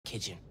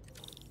kitchen.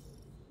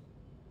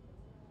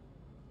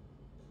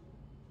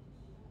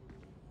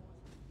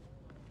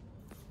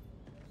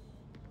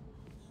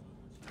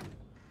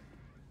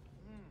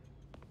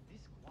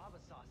 This guava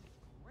sauce is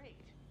great.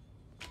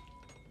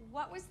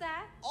 What was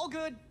that? All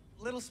good.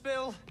 Little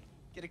spill.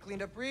 Get it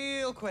cleaned up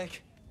real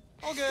quick.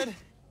 All good.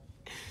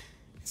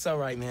 It's all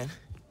right, man.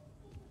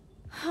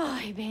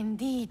 Ay,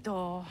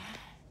 bendito.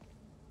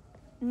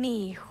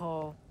 Mi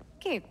hijo.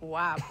 Qué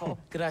guapo.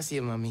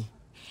 Gracias, mami.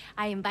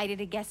 I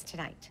invited a guest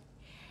tonight.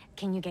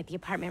 Can you get the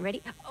apartment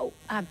ready? Oh,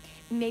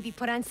 maybe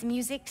put on some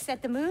music,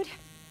 set the mood?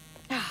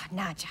 Ah,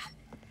 Naja.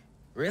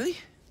 Really?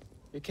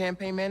 Your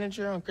campaign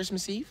manager on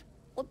Christmas Eve?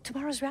 Well,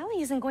 tomorrow's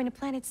rally isn't going to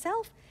plan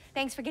itself.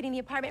 Thanks for getting the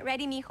apartment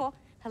ready, mijo.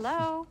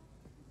 Hello?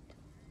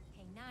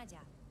 Hey,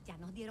 Naja, ¿ya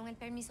nos dieron el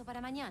permiso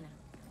para mañana?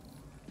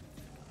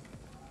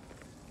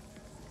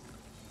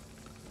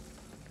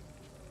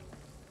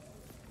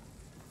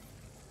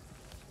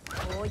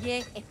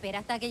 Oye, espera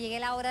hasta que llegue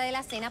la hora de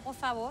la cena, por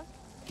favor.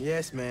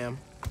 Yes, ma'am.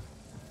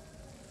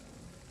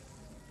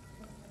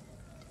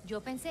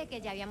 Yo pensé que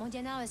ya habíamos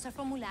llenado ese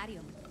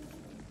formulario.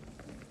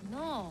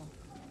 No.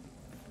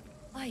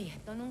 Ay,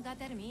 esto nunca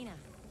termina.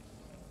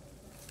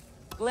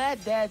 Glad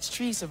Dad's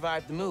tree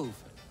survived the move.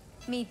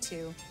 Me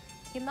too.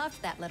 He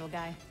loved that little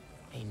guy.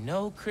 Ain't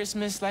no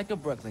Christmas like a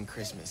Brooklyn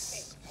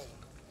Christmas.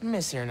 I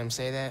miss hearing him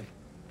say that.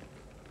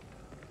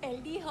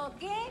 ¿Él dijo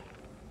qué?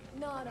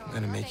 No, no, I'm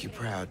gonna no make te you creo.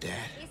 proud,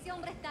 Dad. Ese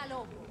hombre está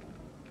loco.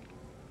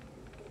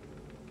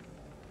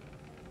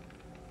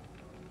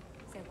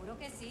 Seguro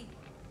que sí.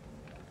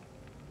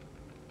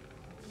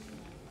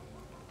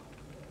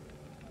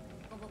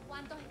 ¿Cómo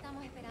cuántos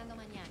estamos esperando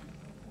mañana?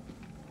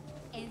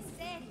 ¿En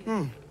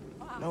serio?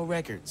 Wow. No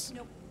records.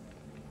 Nope.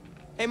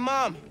 Hey,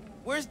 Mom,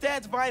 where's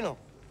Dad's vinyl?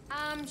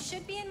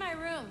 Should be in my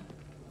room.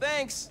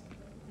 Thanks.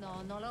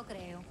 No, no lo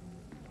creo.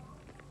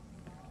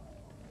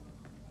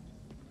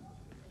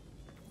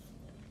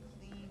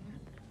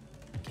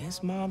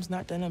 Guess Mom's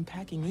not done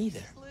unpacking either.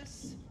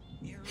 Useless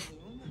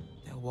heirloom.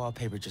 That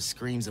wallpaper just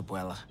screams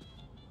Abuela.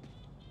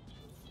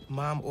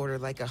 Mom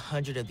ordered like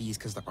 100 of these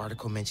because the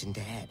article mentioned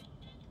Dad.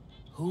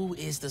 Who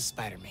is the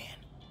Spider-Man?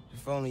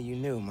 If only you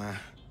knew, Ma.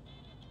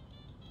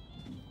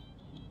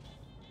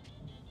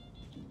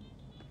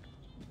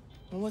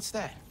 Well, what's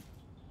that?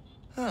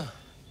 Huh.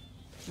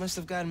 Must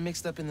have gotten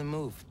mixed up in the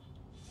move.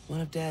 One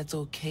of Dad's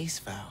old case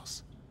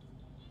files.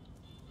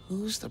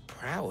 Who's the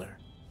Prowler?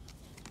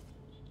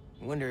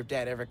 I wonder if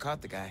Dad ever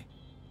caught the guy.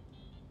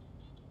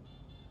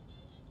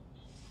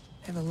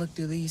 Haven't looked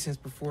through these since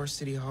before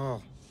City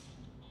Hall.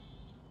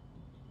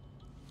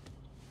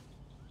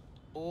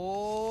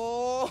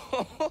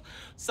 Oh,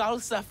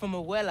 salsa from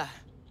Abuela.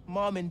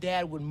 Mom and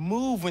Dad would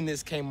move when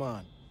this came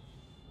on.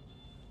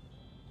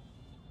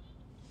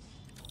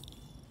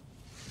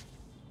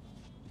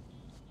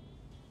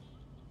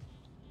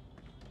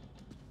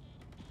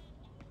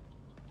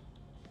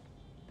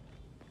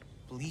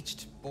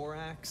 Bleached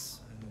borax.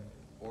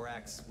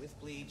 Borax with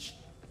bleach.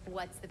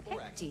 What's the pick,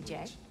 Borax TJ?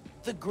 bleach.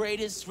 The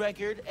greatest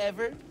record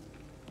ever.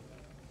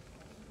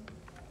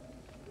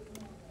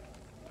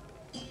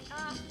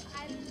 Oh,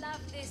 I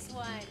love this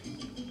one.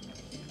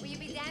 Will you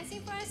be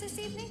dancing for us this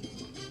evening?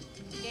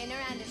 Dinner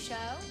and a show?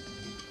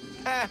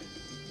 Ha!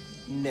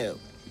 No.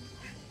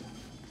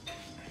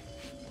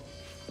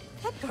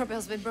 That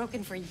doorbell's been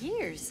broken for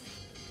years.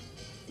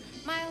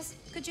 Miles,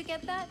 could you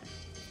get that?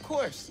 Of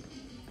course.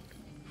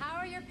 How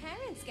are your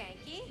parents,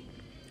 Genki?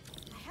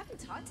 I haven't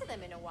talked to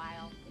them in a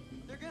while.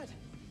 They're good.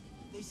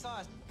 They saw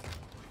us.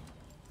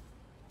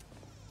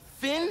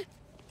 Finn?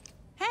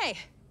 Hey,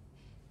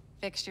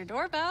 fixed your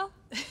doorbell.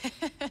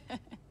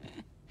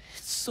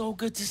 It's so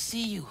good to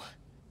see you.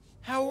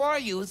 How are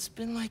you? It's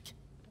been like...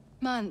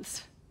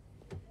 Months.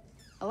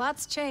 A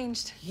lot's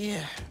changed.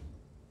 Yeah,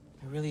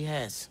 it really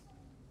has.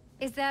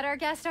 Is that our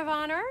guest of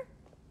honor?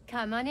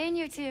 Come on in,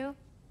 you two.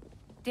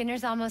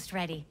 Dinner's almost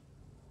ready.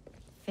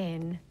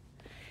 Finn,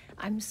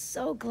 I'm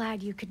so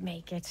glad you could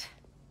make it.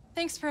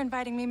 Thanks for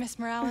inviting me, Miss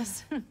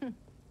Morales.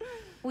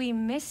 We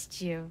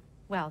missed you.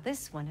 Well,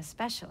 this one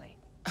especially.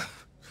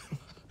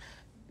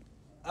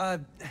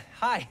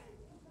 Hi.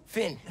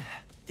 Finn,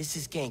 this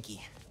is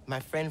Genki, my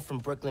friend from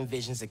Brooklyn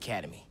Visions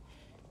Academy.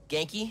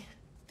 Genki,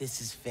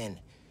 this is Finn,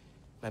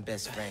 my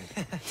best friend.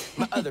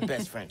 My other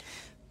best friend.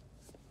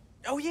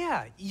 Oh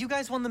yeah, you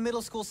guys won the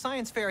middle school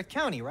science fair at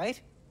County, right?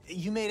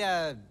 You made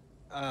a,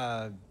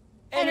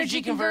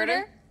 Energy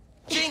converter?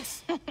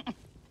 Jinx!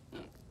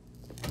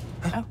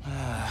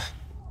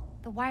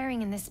 The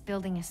wiring in this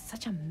building is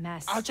such a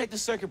mess. I'll check the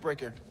circuit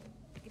breaker.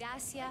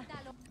 Gracias.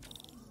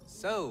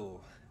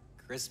 So,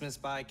 Christmas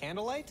by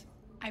candlelight?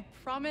 I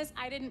promise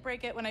I didn't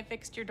break it when I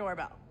fixed your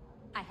doorbell.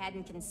 I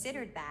hadn't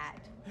considered that.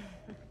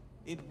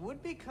 It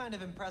would be kind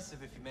of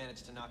impressive if you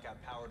managed to knock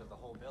out power to the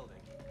whole building.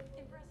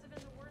 Impressive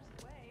in the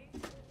worst way.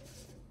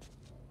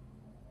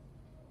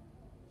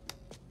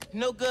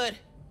 No good.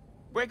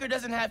 Breaker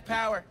doesn't have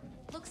power.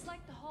 Looks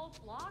like the whole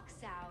block's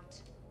out.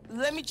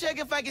 Let me check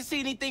if I can see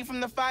anything from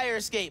the fire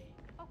escape.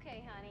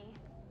 Okay, honey,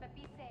 but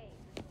be safe.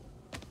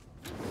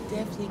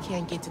 Definitely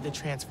can't get to the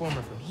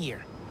transformer from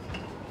here.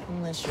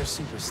 Unless you're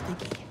super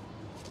sticky.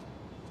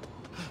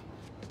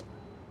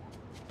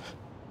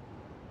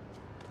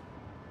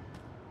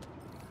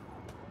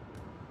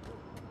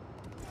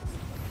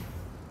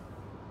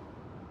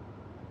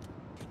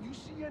 Can you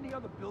see any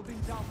other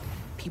buildings out there?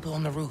 People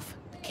on the roof.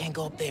 Can't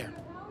go up there.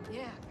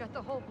 Yeah, got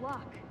the whole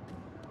block.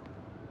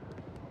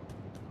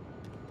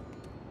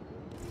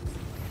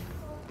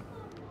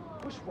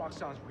 Push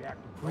Roxanne's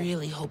reactor.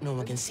 Really hope no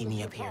one can see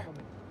me up here.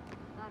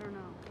 I don't know.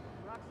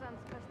 Roxanne's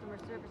customer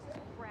service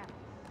is crap.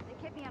 They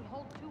kept me on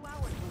hold 2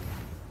 hours one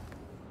time.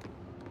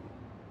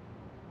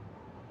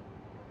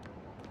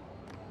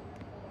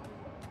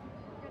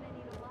 We're gonna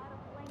need a lot of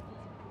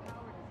blankets if the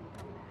power doesn't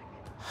come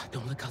back.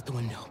 Don't look out the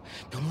window.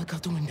 Don't look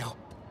out the window.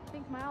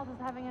 Think Miles is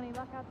having any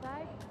luck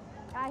outside?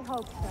 I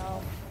hope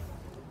so.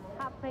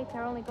 Hot plates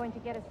are only going to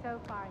get us so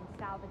far in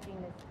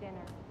salvaging this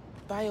dinner.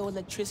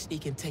 Bioelectricity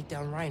can take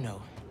down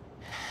Rhino.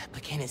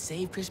 But can it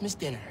save Christmas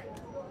dinner?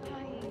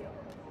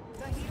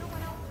 The heater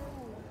went out.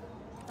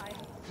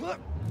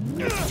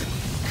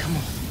 Come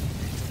on.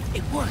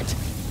 It worked.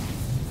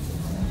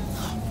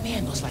 Oh,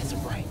 man, those lights are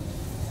bright.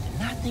 Did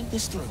not think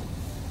this through.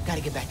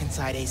 Gotta get back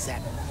inside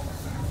ASAP.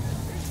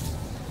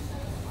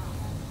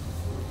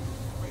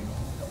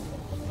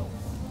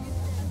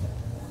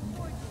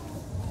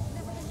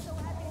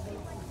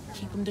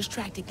 Keep them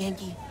distracted,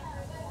 Genki.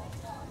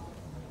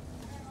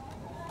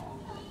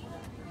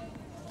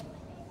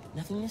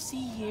 Nothing to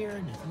see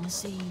here, nothing to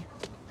see.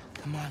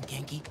 Come on,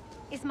 Genki.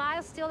 Is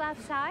Miles still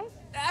outside?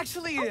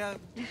 Actually,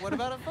 what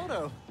about a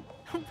photo?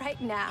 Right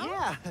now?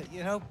 Yeah,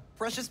 you know,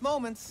 precious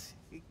moments.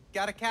 You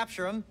gotta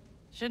capture them.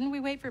 Shouldn't we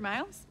wait for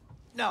Miles?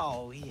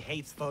 No, he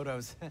hates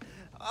photos.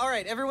 All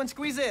right, everyone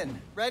squeeze in.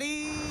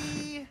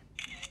 Ready?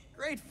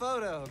 Great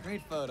photo,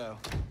 great photo.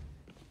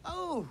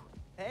 Oh,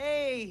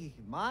 hey,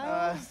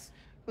 Miles.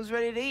 Who's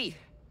ready to eat?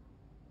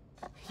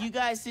 You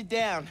guys sit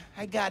down.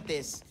 I got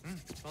this.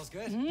 Smells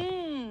good.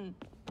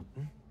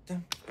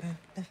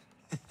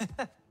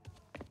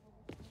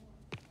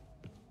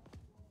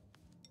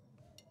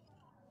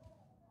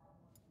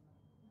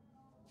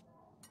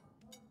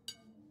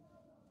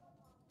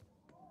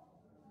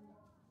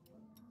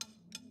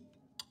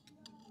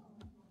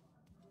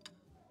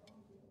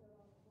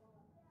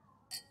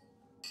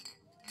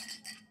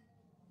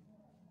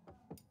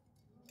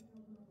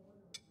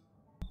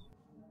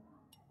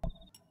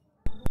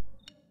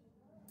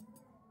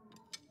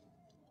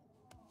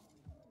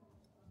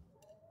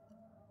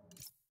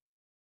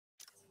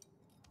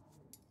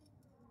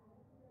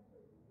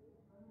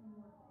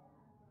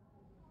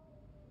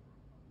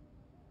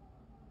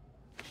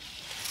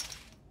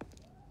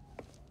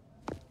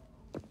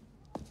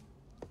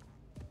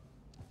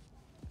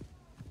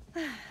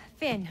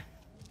 Finn,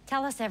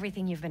 tell us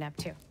everything you've been up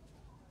to.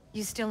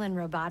 You still in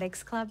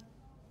robotics club?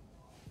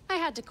 I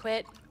had to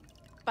quit,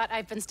 but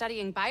I've been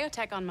studying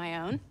biotech on my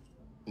own.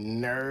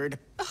 Nerd.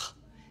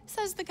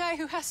 Says the guy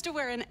who has to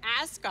wear an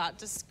ascot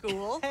to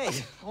school. Hey,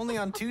 only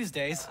on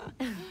Tuesdays.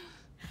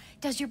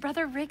 Does your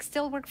brother Rick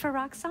still work for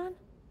Roxanne?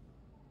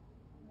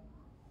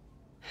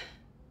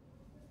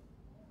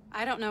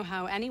 I don't know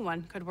how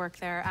anyone could work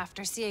there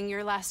after seeing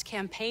your last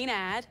campaign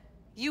ad.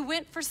 You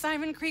went for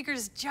Simon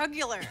Krieger's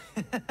jugular.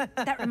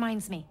 That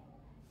reminds me.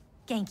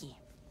 Genki,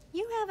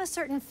 you have a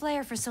certain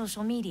flair for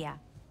social media.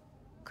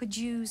 Could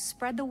you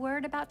spread the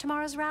word about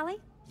tomorrow's rally?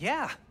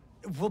 Yeah,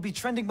 we'll be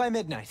trending by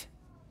midnight.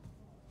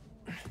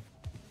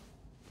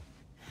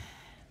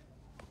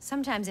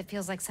 Sometimes it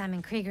feels like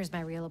Simon Krieger's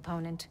my real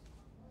opponent.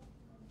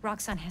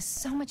 Roxanne has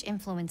so much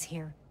influence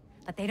here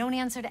that they don't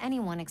answer to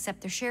anyone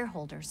except their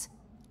shareholders.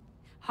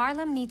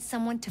 Harlem needs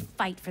someone to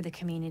fight for the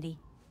community.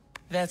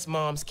 That's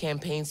Mom's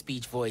campaign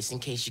speech voice, in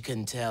case you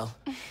couldn't tell.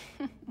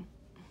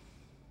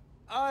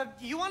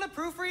 You want to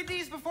proofread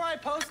these before I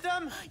post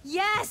them?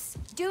 Yes!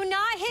 Do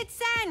not hit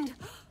send!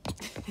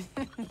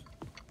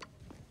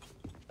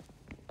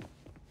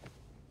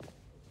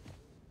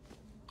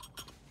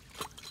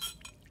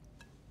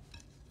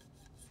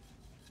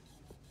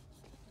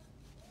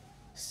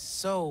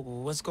 So,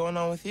 what's going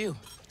on with you?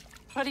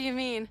 What do you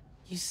mean?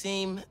 You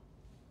seem...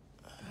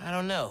 I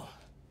don't know.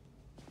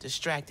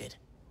 Distracted.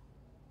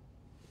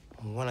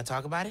 Want to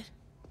talk about it?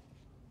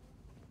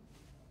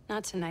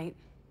 Not tonight.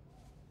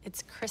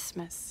 It's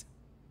Christmas.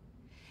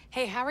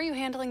 Hey, how are you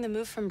handling the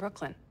move from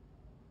Brooklyn?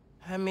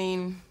 I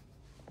mean,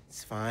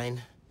 it's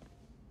fine.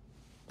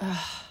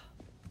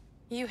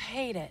 You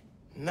hate it.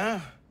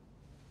 Nah.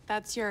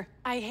 That's your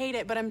I hate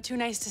it, but I'm too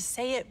nice to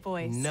say it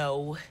voice.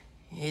 No,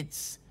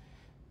 it's...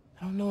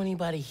 I don't know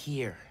anybody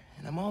here,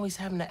 and I'm always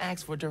having to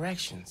ask for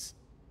directions.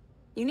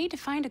 You need to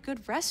find a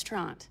good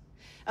restaurant,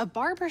 a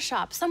barber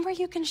shop, somewhere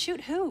you can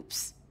shoot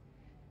hoops.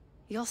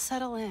 You'll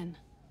settle in.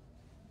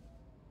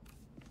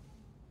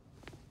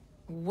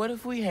 What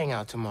if we hang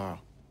out tomorrow?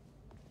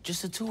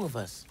 Just the two of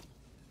us.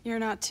 You're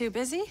not too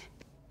busy?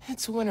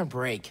 It's winter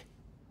break.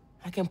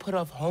 I can put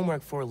off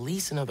homework for at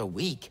least another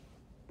week.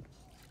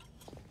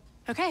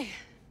 Okay,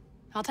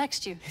 I'll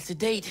text you. It's a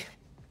date.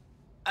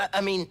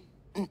 I mean,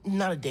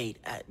 not a date.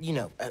 You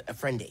know, a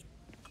friend date.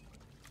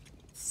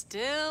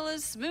 Still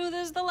as smooth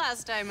as the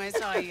last time I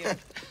saw you.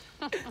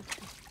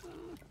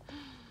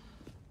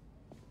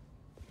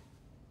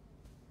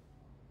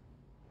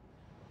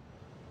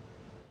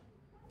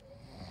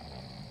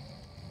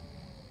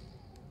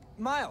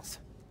 Miles,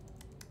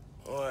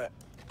 What?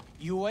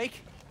 you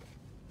awake?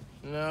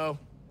 No.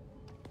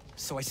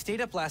 So I stayed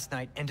up last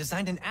night and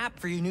designed an app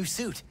for your new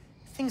suit.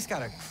 Thing's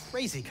got a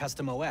crazy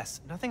custom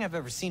OS, nothing I've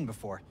ever seen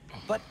before.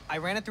 But I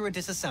ran it through a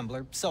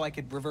disassembler so I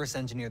could reverse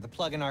engineer the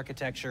plugin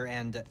architecture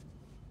and...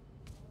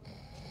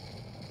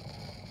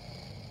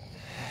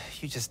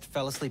 You just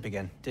fell asleep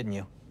again, didn't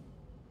you?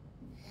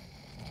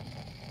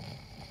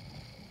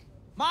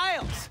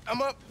 Miles!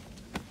 I'm up.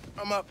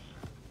 I'm up.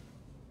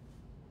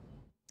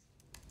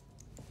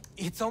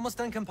 It's almost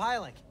done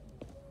compiling.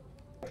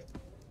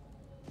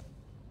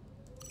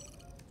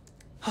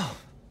 Oh,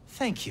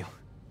 thank you.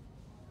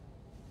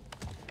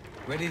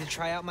 Ready to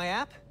try out my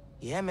app?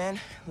 Yeah, man.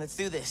 Let's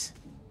do this.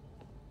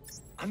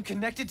 I'm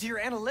connected to your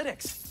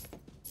analytics.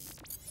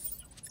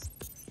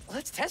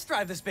 Let's test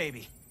drive this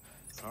baby.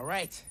 All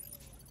right.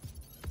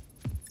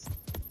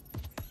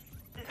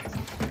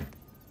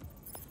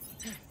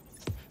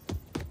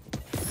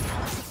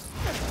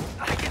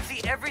 I can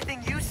see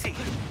everything you see.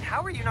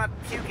 How are you not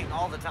puking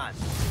all the time?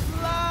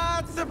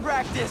 Lots of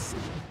practice.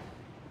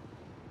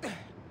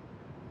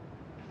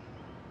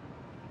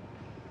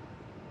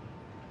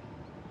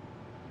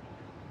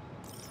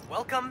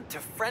 Welcome to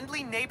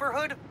Friendly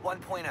Neighborhood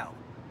 1.0.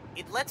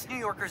 It lets New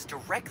Yorkers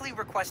directly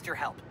request your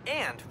help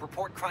and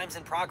report crimes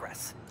in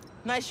progress.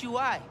 Nice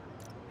UI.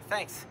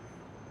 Thanks.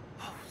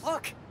 Oh,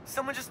 look!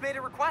 Someone just made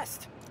a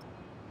request.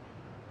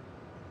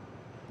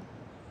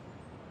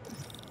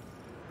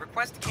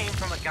 Request came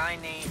from a guy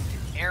named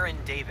Aaron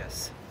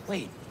Davis.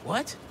 Wait,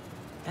 what?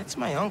 That's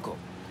my uncle.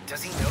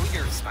 Does he know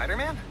you're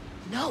Spider-Man?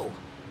 No.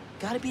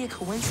 Gotta be a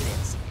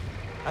coincidence.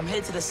 I'm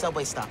headed to the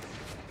subway stop.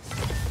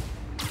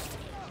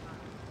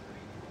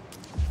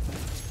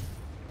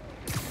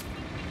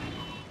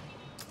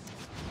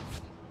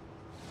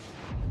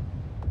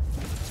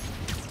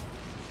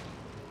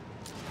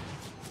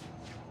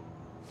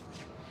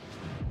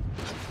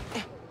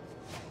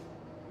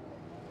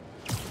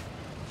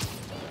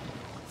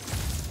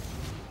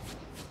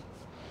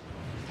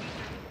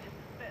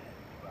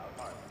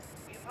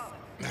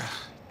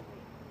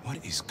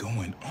 What is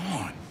going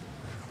on?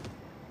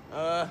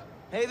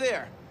 Hey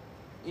there.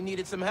 You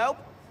needed some help?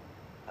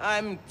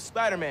 I'm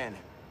Spiderman,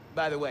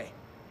 by the way.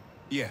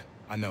 Yeah,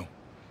 I know.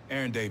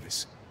 Aaron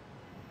Davis.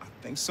 I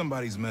think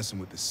somebody's messing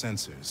with the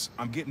sensors.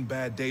 I'm getting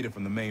bad data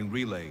from the main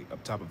relay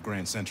up top of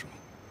Grand Central.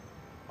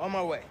 On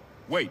my way.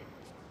 Wait!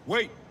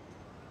 Wait!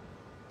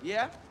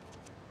 Yeah?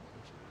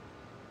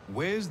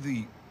 Where's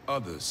the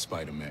other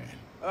Spider-Man?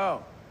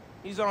 Oh,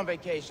 he's on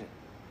vacation.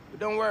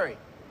 But don't worry,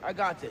 I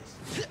got this.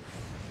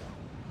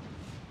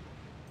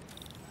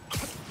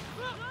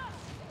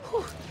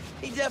 Whew,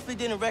 he definitely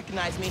didn't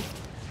recognize me.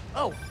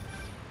 Oh,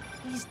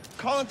 he's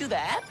calling through the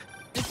app?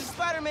 This is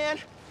Spider-Man.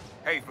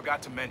 Hey,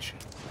 forgot to mention.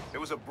 There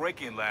was a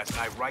break-in last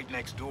night right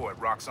next door at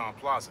Roxanne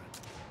Plaza.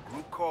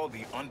 Group called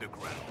the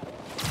Underground.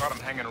 Caught him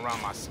hanging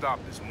around my stop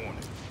this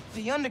morning.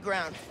 The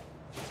Underground.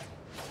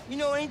 You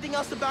know anything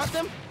else about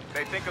them?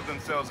 They think of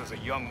themselves as a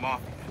young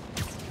mafia.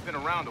 Been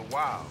around a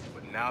while,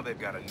 but now they've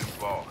got a new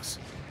boss.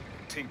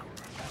 Tinkerer.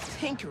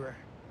 Tinkerer.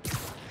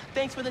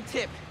 Thanks for the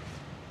tip.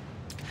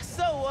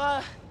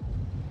 So,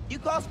 you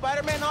call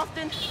Spider-Man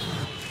often?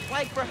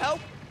 Like, for help?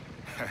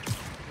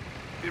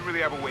 Didn't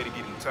really have a way to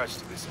get in touch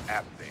to this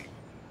app thing.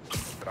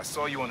 But I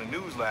saw you on the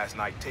news last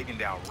night taking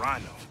down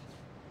Rhino.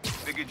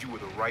 Figured you were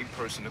the right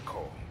person to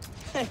call.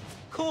 Hey,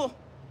 cool.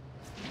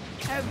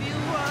 Have you,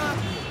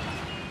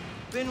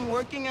 been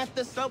working at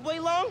the subway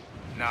long?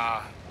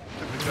 Nah,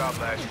 took the job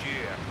last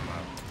year after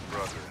my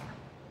brother.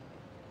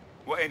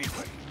 Well,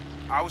 anyway,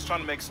 I was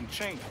trying to make some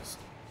changes.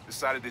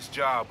 Decided this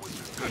job was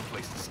a good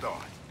place to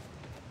start.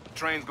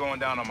 Trains going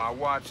down on my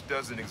watch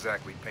doesn't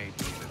exactly paint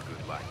me in a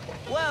good light.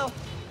 Well,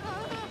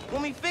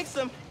 when we fix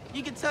them,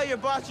 you can tell your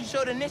boss you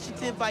showed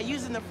initiative by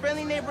using the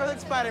Friendly Neighborhood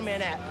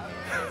Spider-Man app.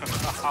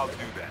 I'll do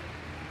that.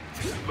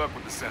 Good luck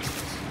with the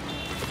sensors.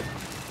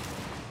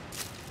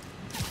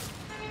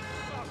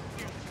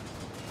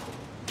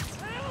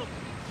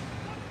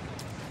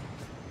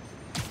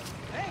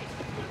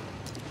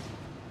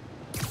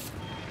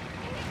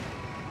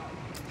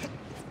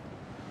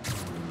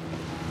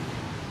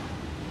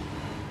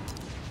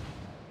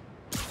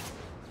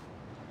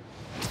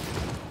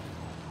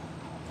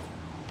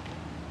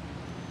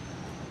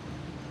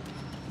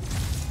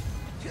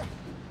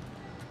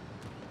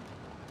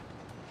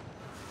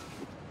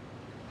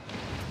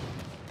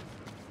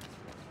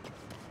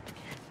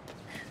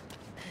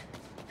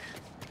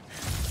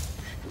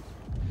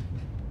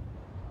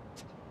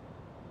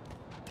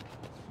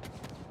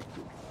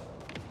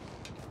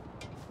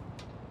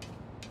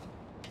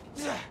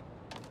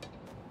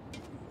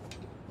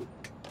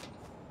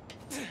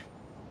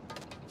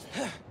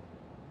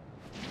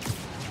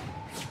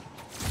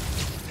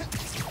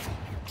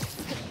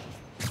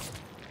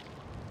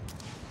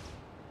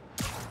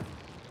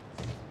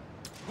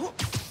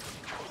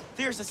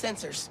 Here's the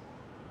sensors.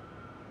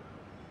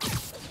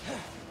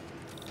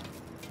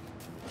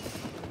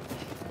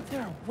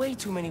 There are way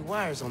too many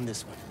wires on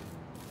this one.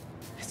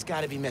 It's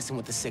gotta be messing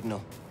with the signal.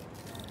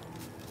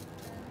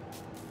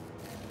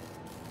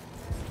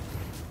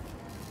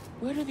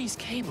 Where do these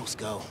cables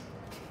go?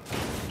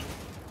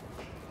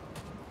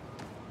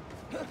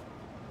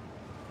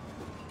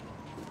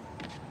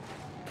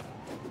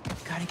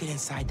 Gotta get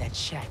inside that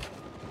shack.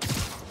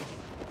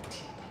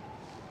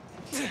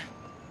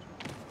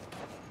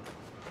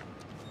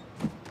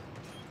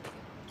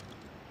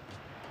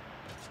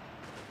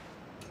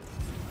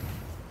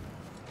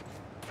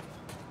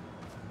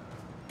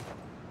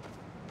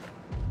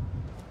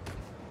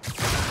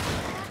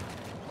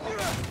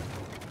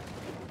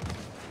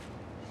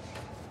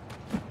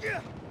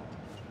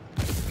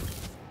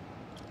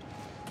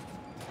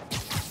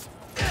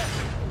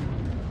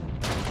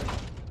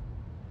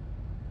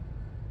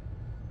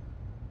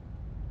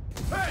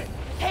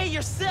 Hey,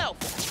 yourself!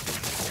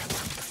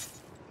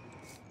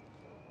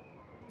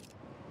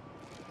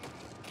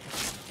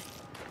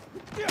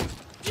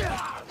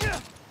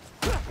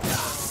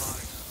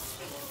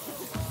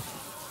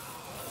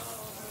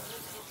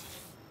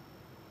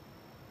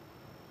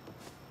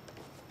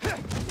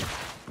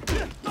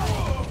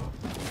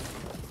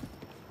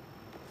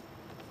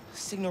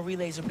 Signal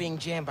relays are being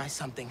jammed by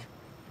something.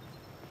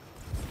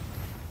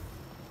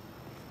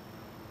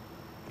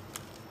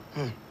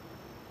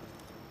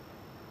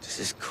 This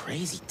is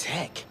crazy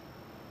tech.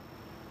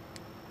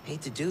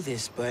 Hate to do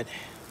this, but...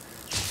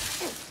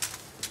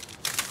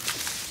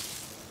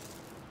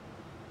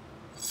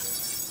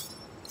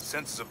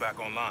 Sensors are back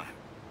online.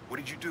 What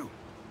did you do?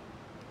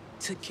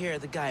 Took care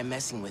of the guy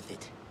messing with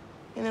it.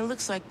 And it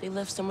looks like they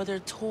left some of their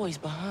toys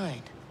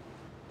behind.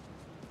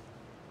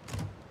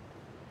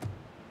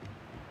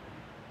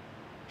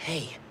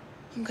 Hey,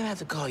 I'm gonna have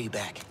to call you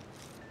back.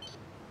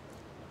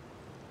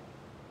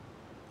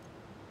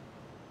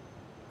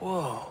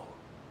 Whoa.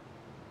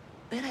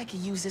 Bet I could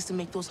use this to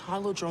make those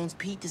hollow drones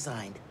Pete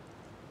designed.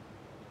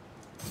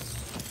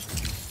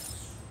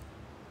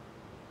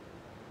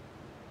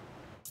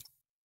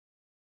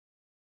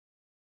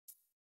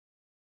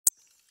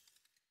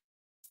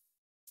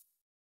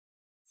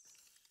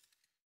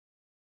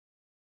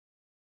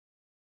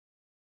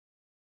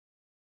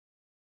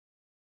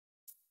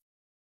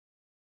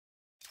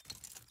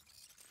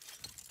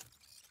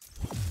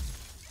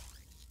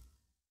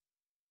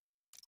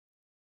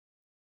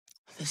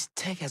 This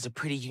tech has a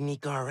pretty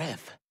unique RF.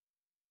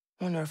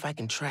 Wonder if I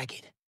can track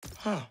it.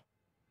 Huh.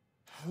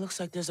 Looks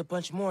like there's a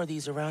bunch more of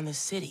these around this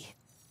city.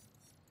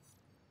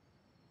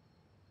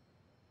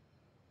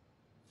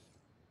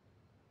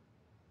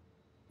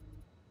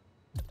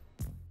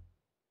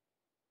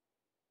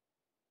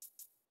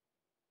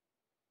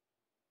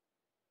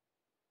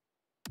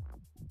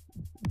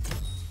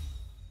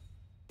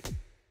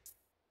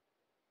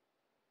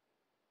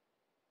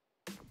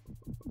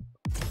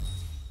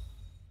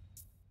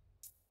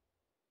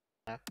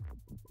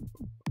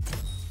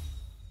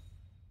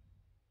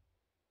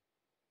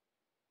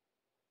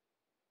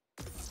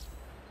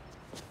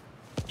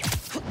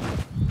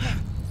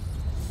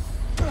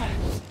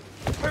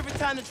 Perfect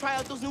time to try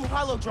out those new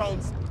hollow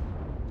drones.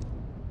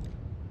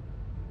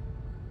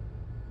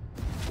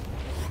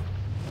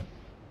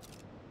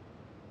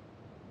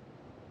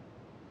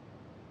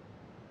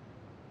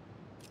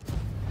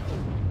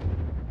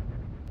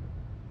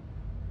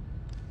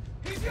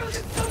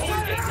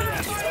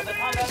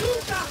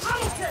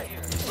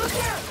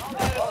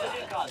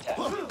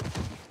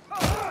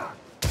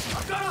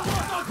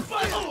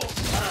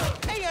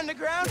 Hey,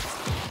 Underground!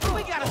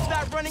 We gotta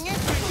stop running into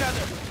each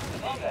other!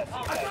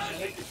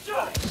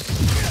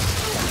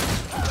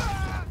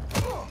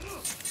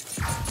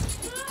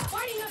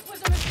 Fighting us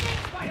was a mistake,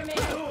 Spiderman!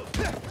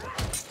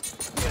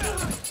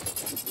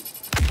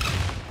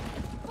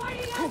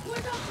 Fighting us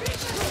was a big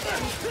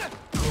mistake!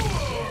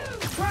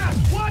 Crash,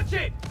 watch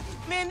it!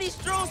 Man, these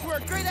drones were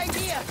a great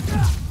idea!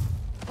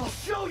 I'll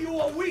show you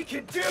what we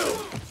can do!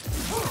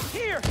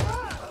 Here!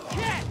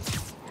 Catch!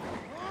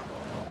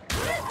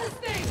 What is this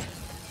thing?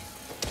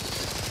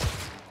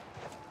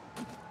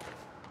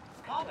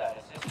 Combat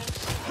assistant.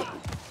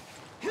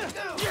 He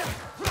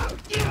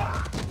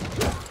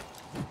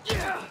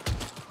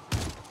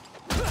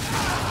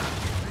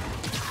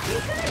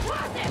said it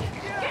wasn't!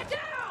 Get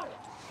down!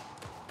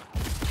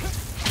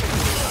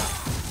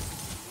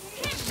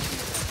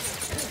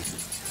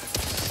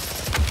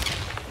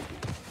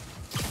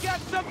 Got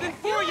something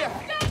for you!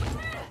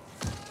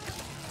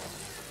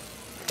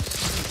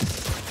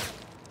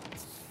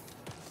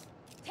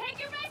 Take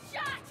your best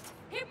shot!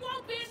 It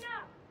won't be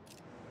enough!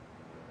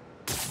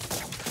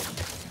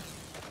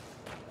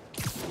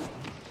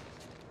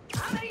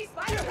 How many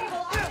spider people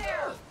are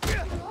there?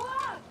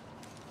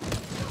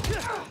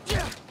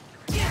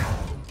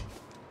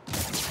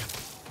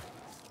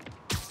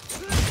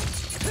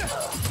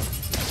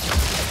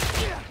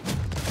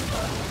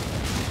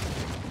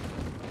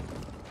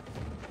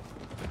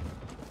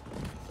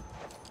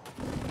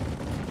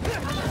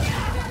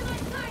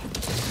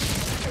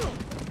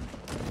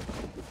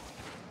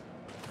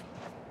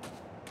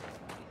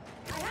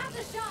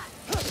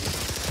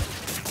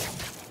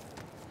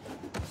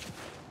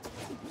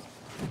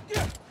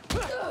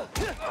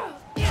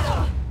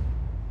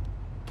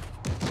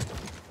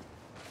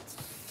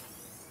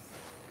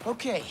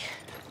 Okay.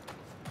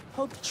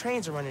 Hope the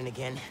trains are running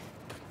again.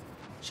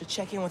 Should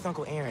check in with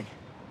Uncle Aaron.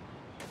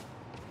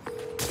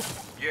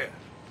 Yeah,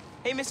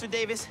 Hey, Mr.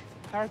 Davis.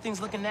 How are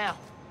things looking now?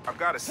 I've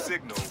got a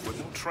signal with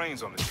no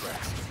trains on the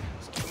tracks.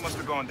 Something must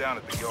have gone down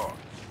at the yard.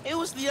 It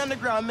was the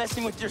underground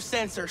messing with your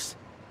sensors.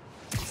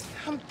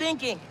 I'm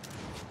thinking,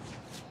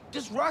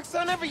 does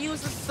Roxxon ever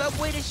use the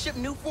subway to ship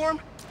new form?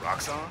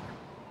 Roxxon?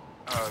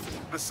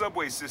 The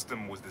subway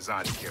system was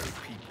designed to carry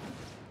people,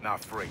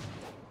 not freight.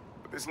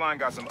 But this line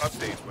got some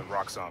updates when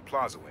Roxxon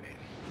Plaza went in.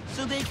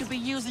 So they could be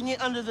using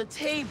it under the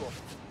table.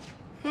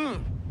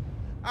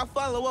 I'll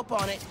follow up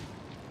on it.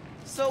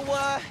 So,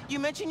 you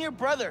mentioned your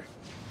brother.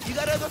 You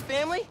got other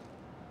family?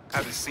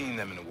 Haven't seen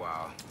them in a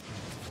while.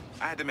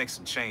 I had to make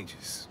some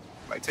changes,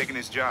 like taking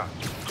this job.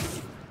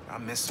 I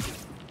miss them,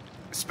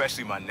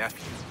 especially my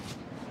nephew.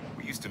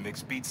 We used to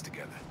mix beats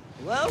together.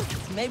 Well,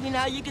 maybe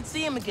now you can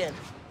see him again.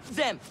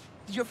 Them,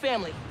 your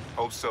family.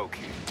 Hope so,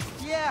 kid.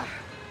 Yeah.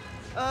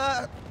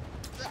 I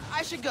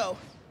should go.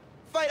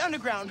 Fight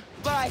underground.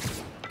 Bye.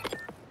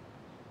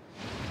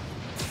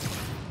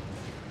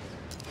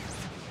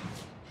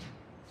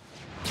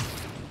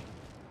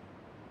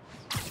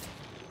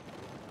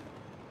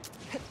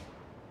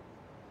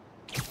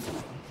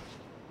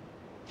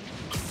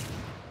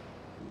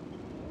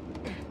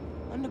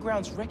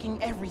 Underground's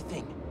wrecking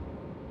everything.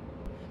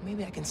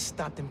 Maybe I can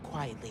stop them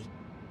quietly.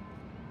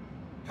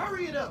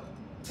 Hurry it up!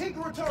 Take a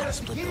Gotta retarded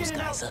split and get those in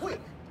and guys out up. quick!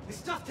 This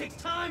stuff takes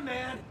time,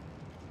 man!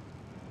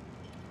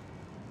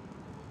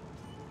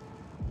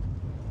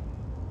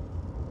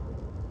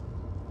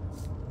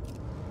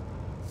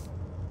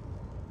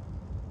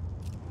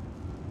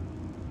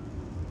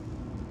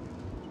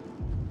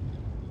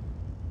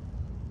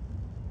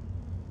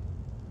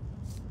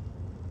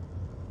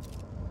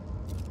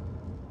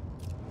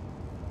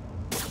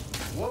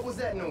 What was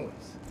that noise?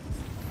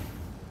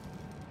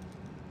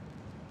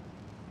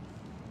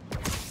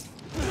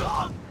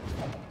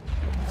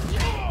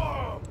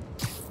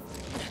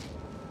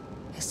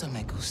 Eso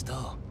me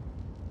gustó.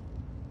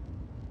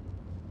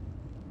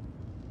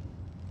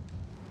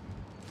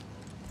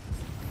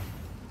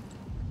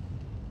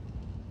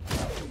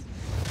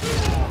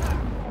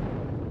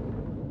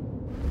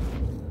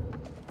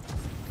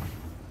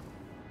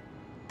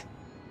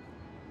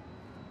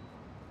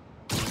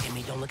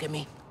 Don't look at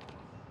me.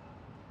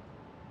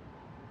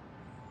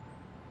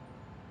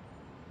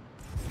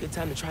 Good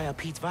time to try out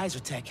Pete's visor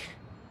tech.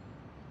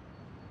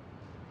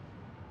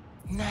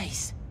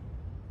 Nice.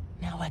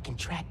 Now I can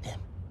track them.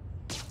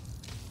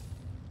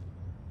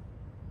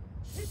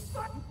 It's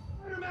fucking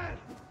Spiderman!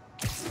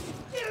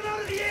 Get it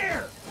out of the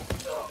air!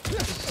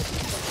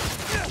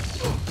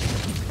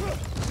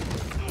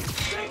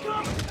 Take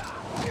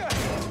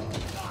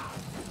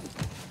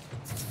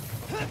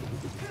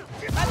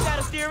I've got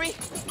a theory.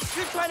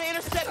 You're trying to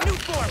intercept new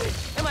form.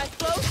 Am I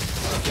close?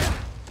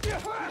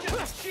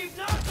 Just cheap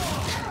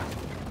knockoff!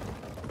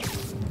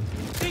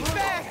 Think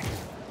back!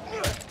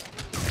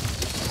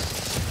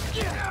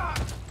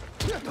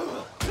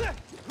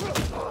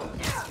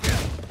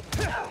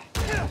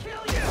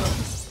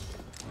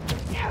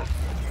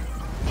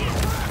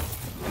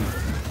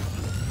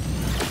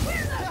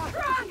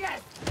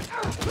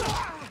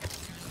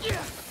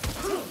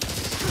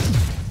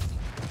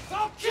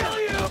 I'll kill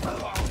you!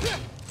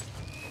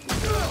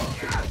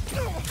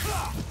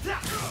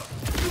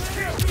 You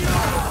can't be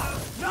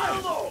off! Not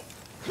alone!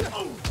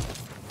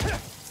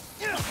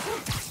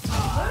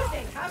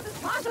 Losing? How's this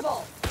possible?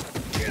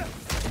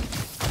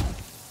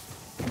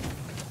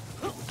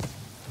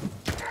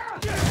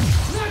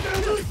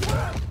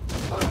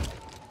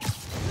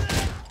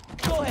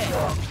 Go ahead.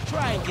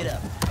 Try and get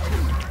up.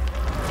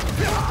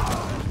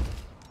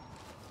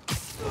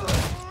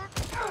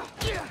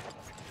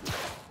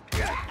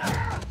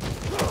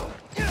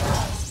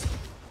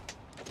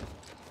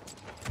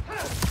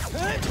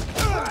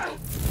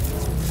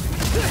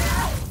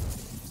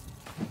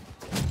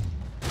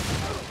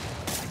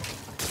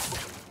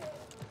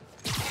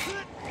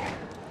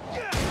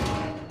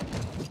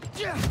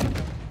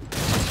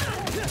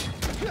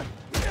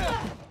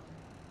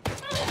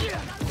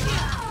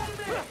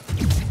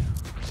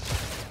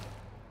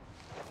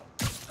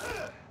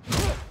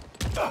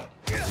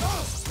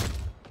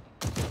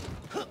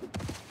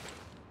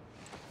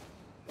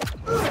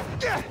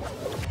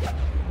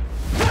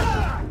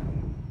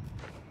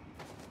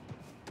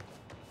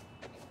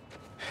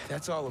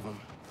 That's all of them.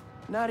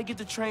 Now to get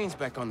the trains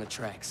back on the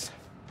tracks.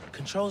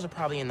 Controls are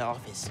probably in the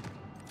office.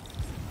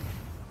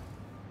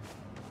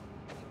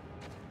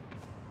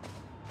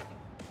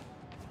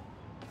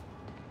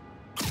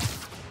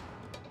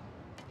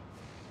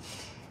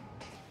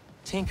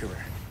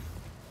 Tinkerer.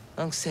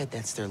 Unc said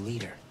that's their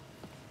leader.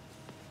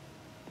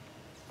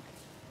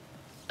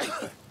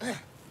 Oh,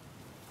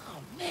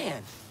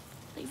 man.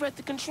 They read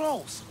the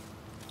controls.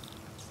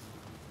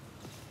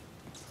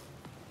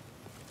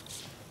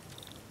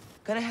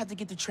 Gonna have to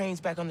get the trains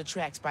back on the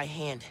tracks by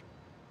hand.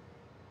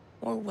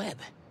 Or web.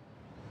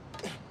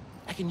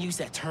 I can use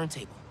that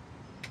turntable.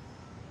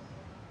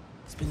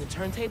 Spin the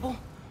turntable,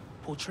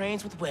 pull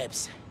trains with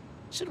webs.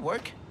 Should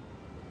work.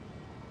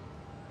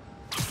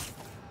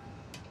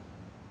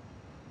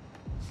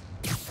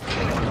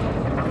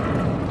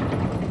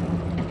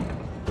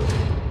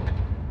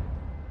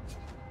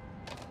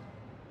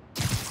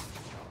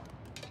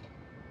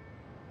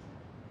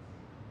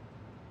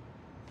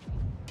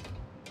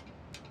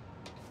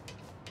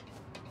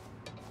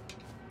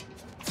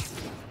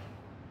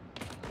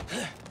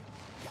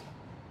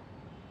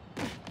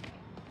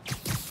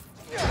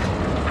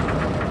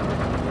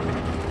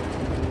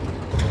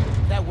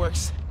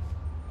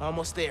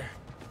 Almost there.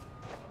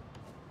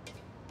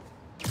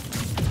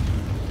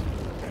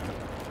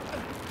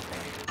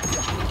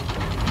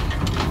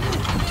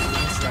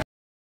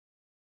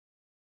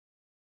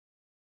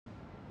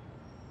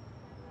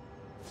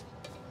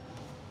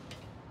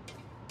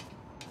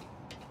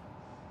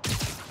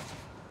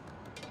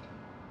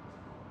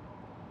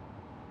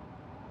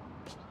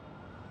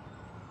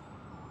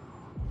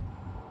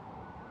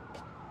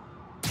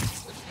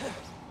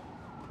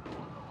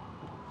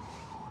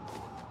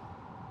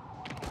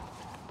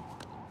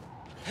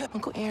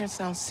 Uncle Aaron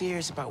sounds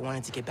serious about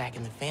wanting to get back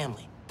in the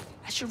family.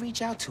 I should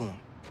reach out to him.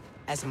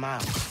 As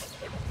Miles.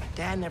 My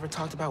dad never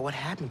talked about what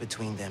happened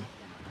between them.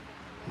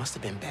 Must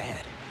have been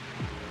bad.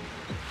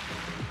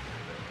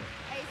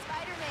 Hey,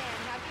 Spiderman,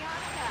 happy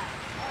Hanukkah.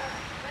 Or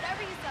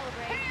whatever you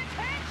celebrate. Pay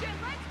attention,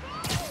 let's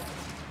go!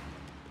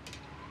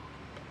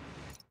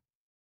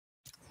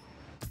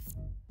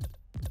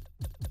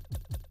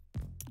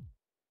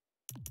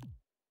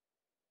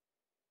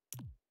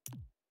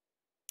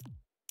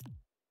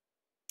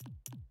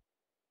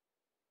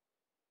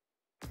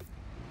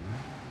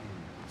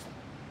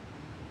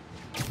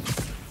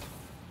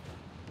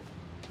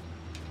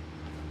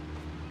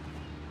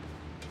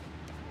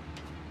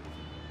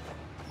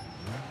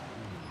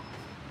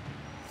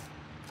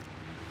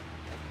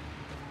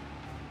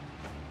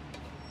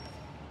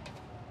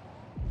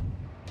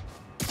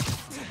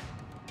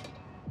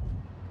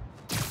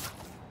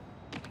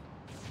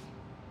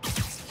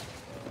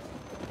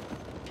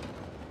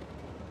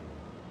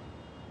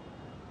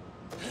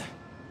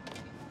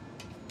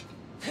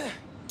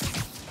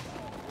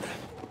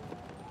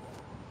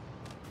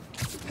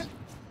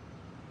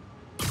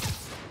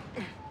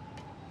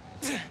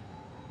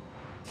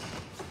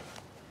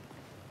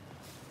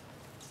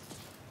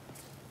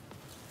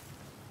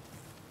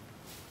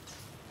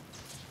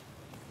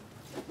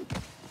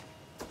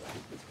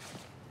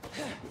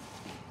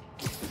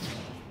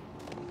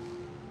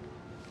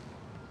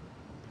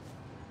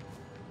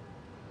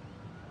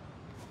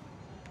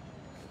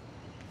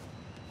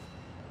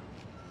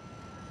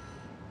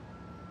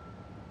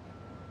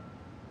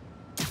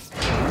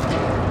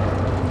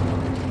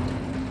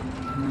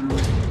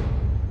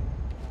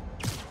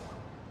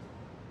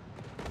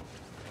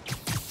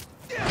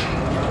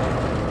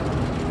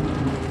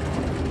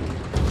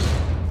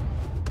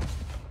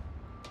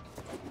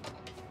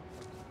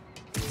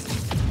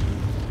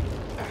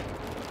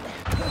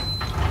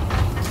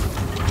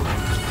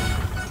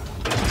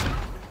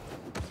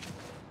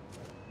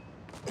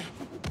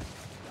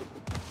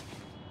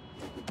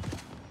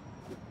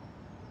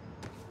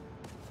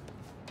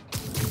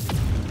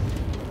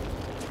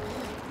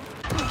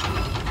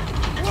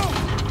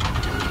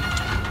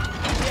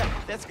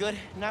 That's good.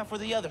 Now for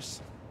the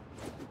others.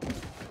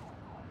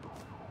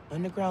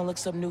 Underground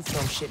looks up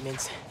Newform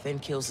shipments, then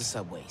kills the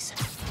subways.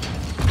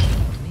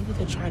 Maybe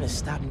they're trying to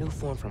stop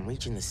Newform from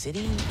reaching the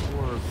city,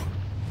 or...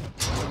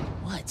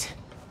 what?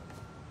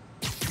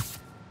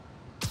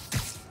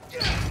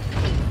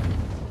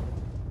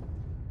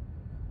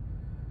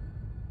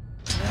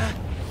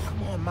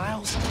 Come on,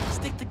 Miles.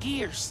 Stick the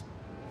gears.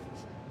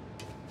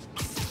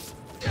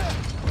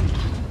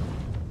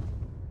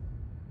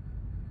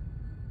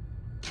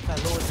 If I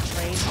lower the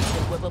train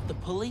and whip up the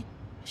pulley,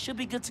 it should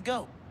be good to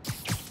go.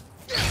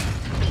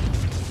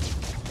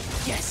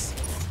 Yes!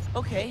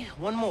 Okay,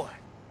 one more.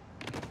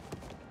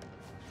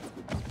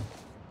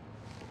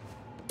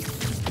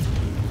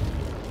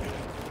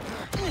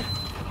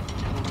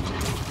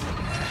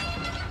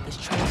 This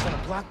train's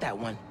gonna block that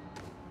one.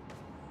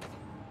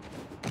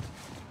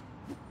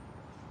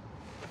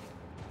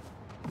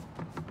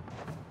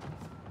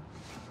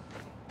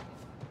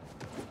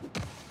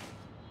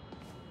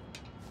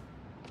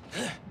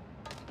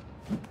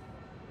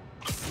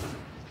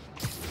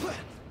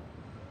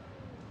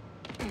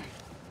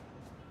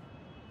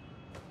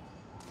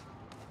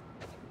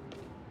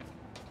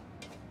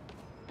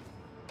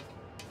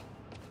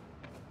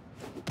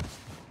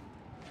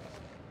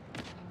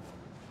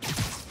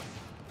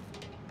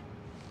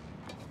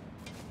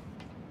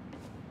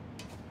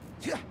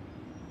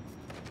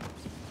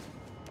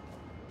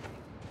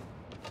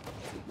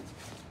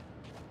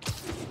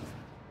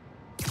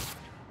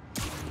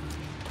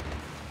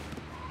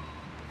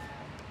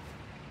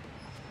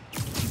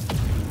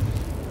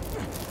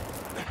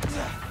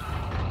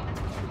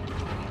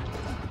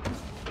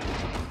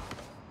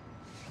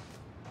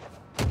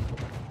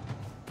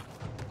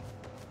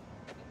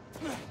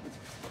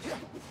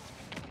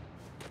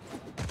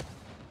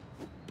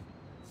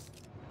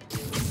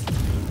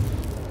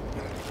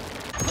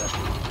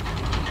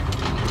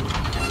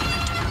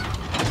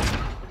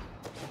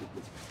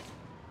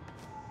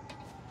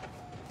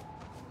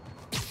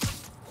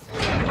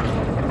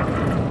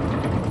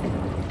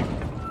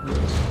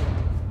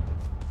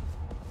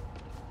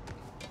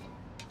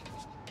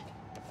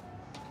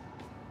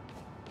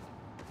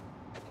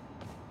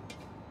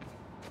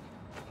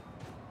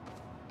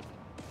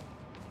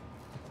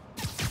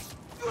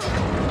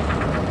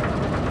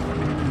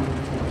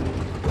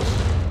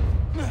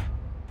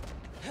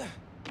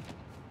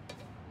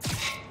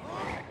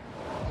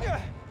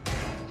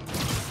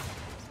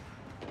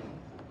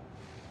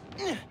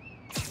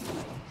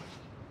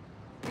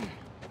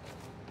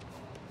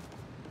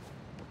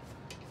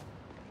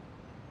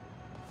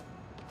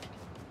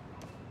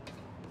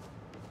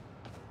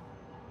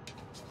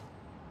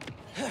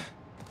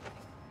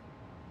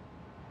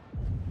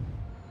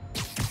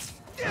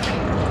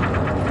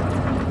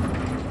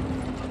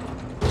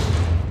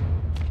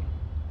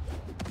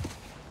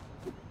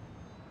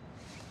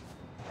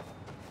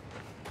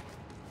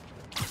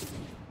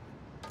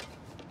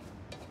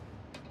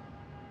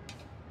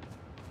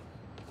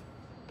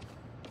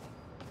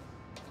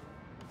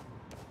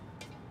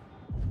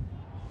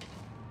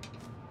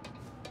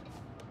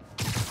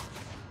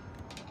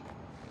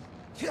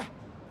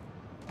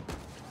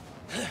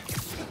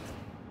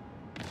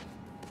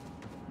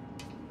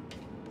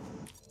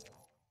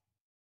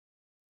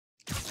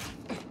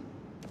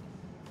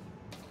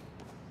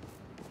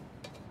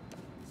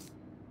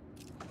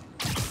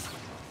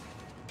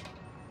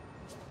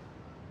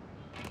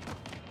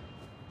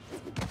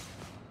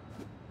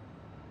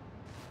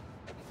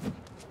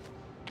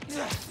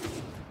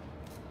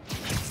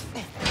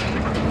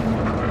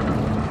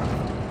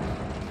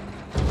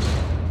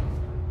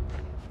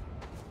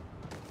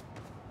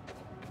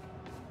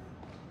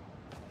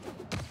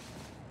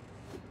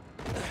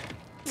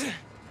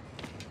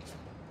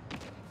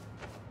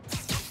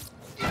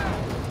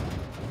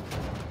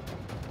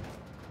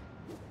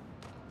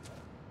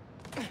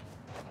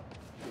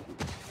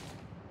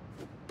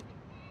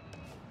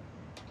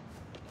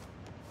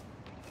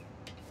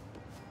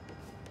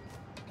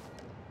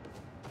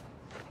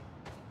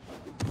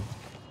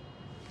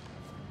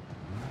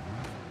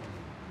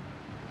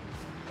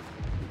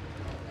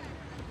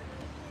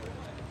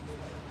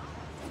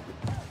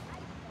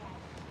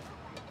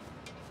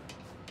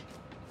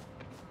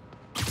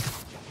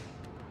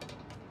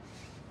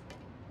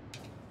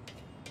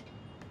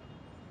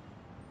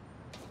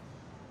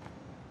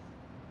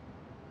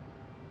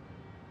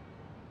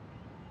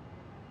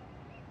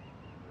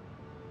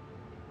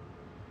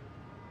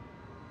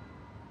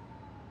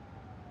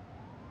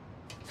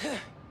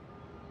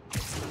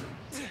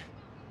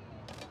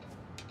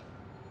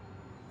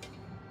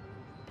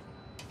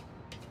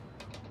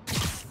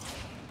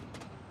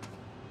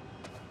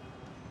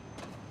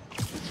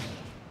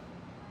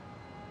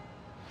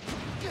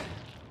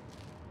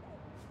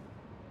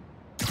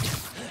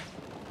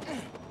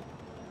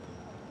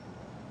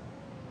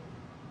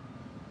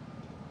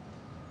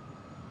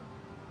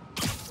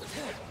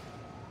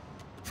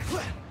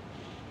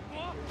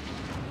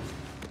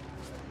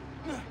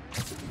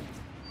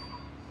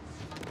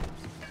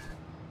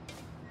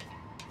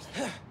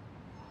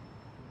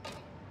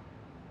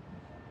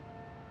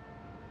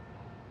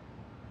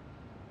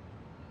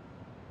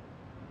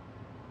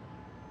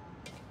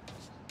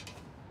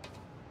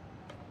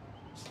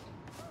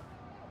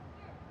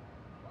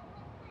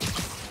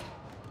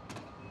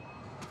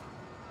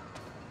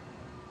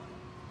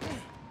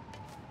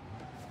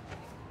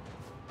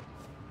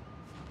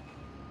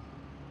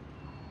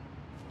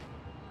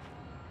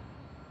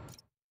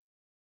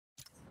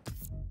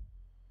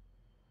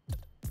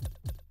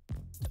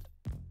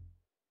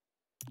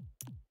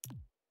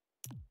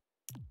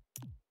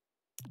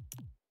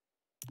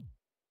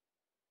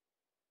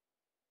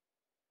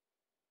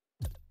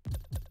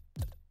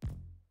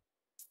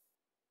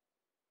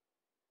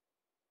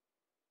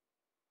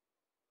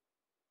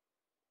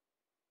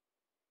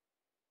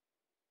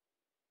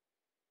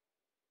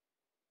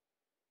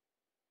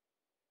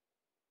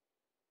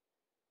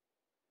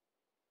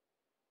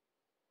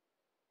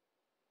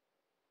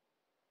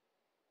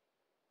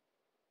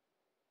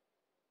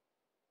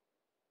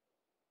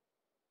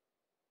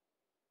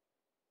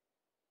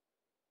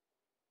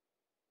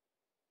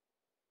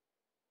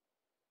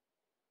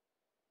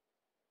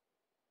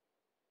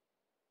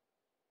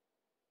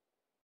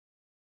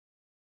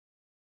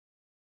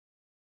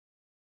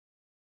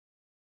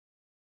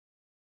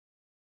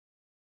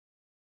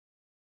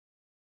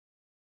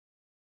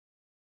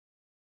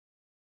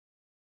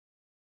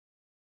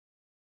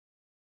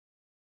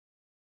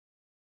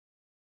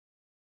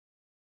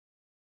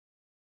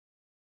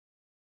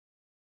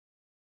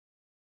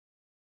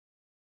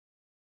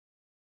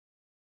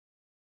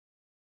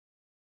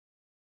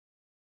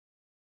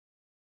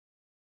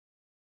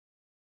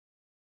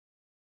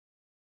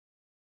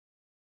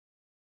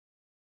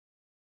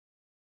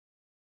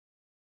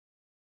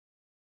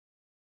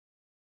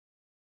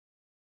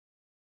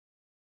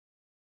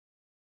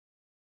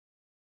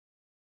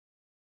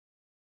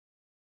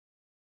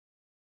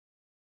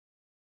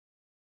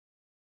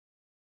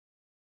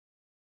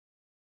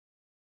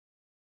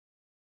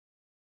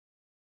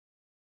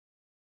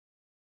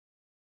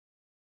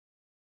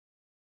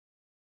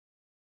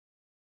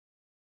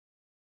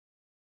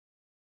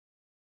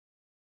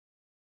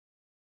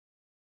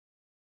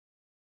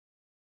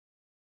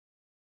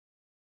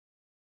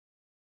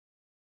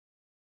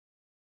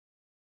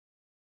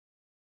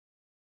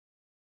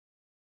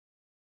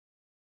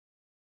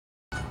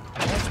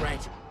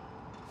 right.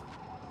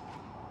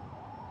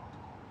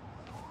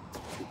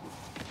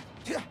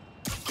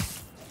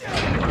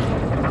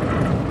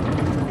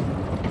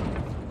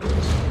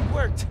 It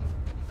worked.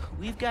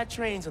 We've got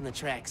trains on the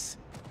tracks.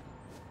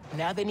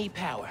 Now they need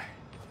power.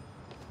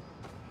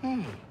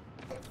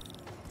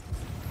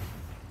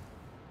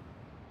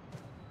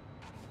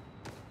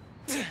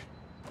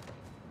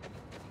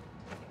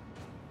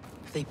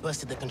 They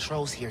busted the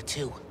controls here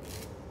too,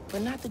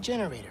 but not the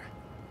generator.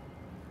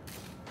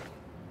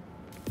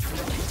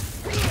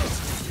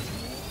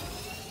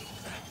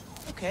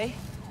 Okay,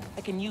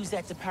 I can use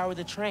that to power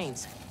the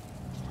trains.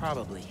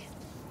 Probably.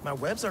 My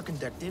webs are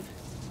conductive.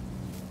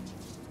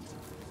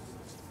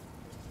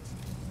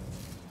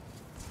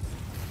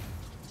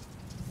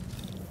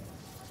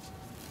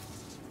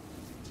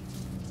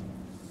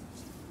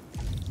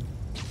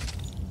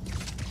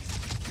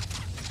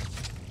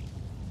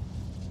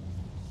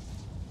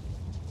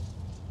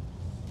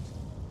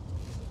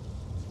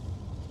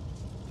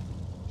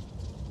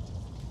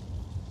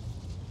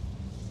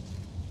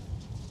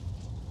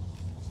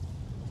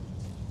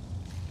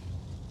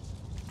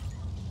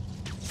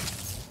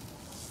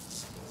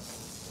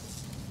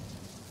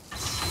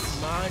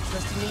 Come on,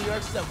 trust the New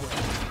York subway.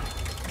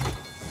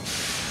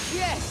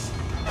 Yes!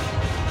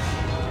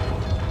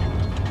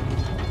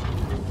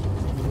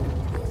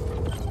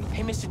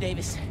 Hey, Mr.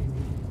 Davis.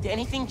 Did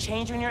anything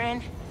change on your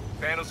end?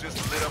 Panels just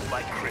lit up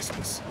like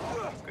Christmas.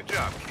 Good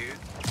job, kid.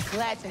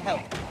 Glad to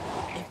help.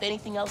 If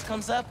anything else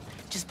comes up,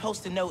 just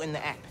post a note in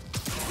the app.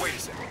 Wait a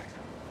second.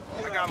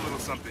 I got a little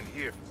something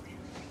here for you.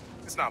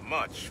 It's not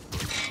much.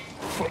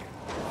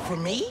 For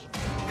me?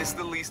 It's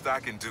the least I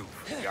can do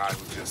for the guy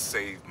who just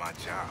saved my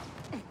job.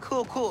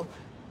 Cool, cool.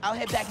 I'll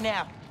head back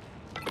now.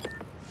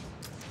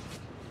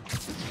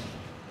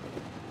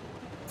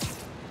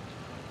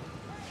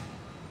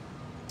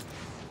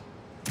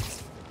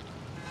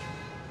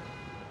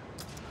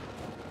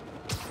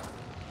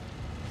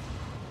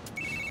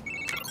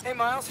 Hey,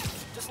 Miles.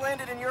 Just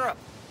landed in Europe.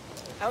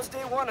 How's day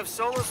one of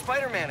solo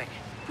Spider-Manning?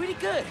 Pretty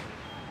good.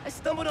 I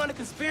stumbled on a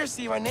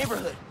conspiracy in our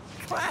neighborhood.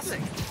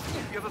 Classic.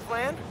 You have a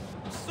plan?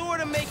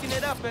 Sort of making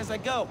it up as I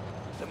go.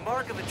 The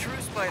mark of a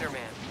true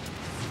Spider-Man.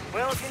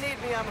 Well, if you need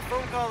me, I'm a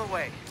phone call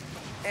away.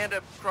 And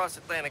a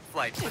cross-Atlantic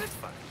flight, but it's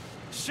fine.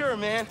 Sure,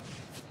 man.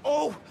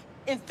 Oh,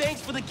 and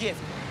thanks for the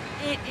gift.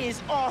 It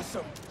is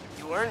awesome.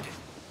 You earned it.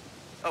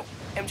 Oh,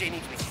 MJ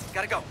needs me.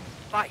 Gotta go.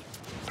 Bye.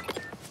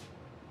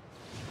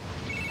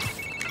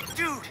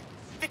 Dude,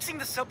 fixing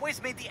the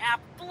subways made the app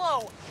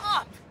blow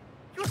up.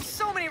 You have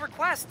so many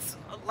requests.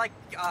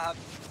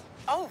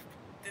 Oh,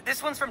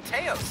 this one's from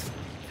Teos.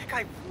 That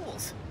guy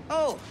rules.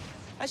 Oh,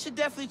 I should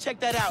definitely check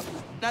that out,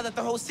 now that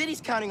the whole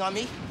city's counting on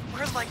me.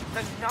 We're like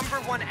the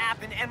 #1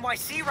 app in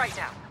NYC right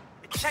now.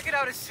 Check it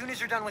out as soon as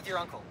you're done with your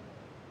uncle.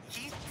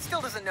 He still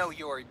doesn't know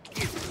you're you,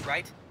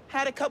 right?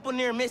 Had a couple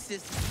near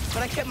misses,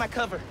 but I kept my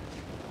cover.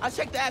 I'll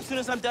check the app as soon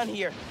as I'm done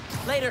here.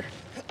 Later.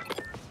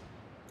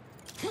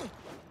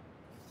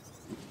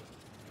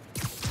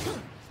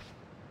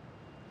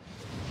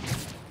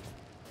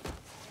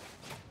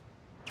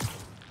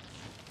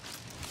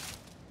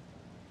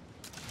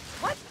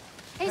 What?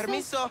 Hey, sis.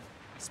 Permiso.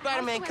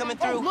 Spider-Man coming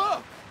Oh, through.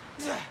 Look!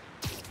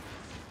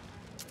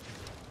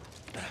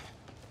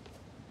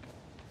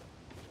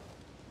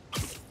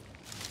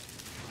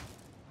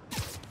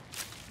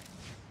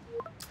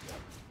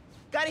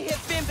 Gotta hit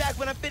Finn back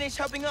when I finish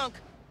helping Unc.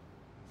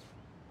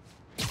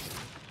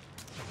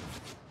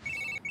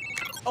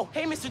 Oh,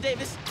 hey, Mr.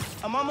 Davis.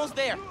 I'm almost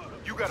there.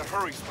 You gotta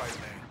hurry,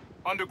 Spider-Man.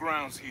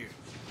 Underground's here.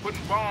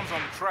 Putting bombs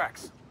on the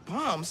tracks.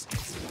 Bombs?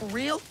 For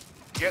real?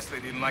 Guess they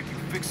didn't like you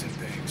fixing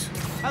things.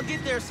 I'll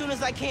get there as soon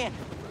as I can.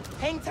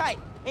 Hang tight,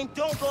 and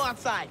don't go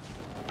outside.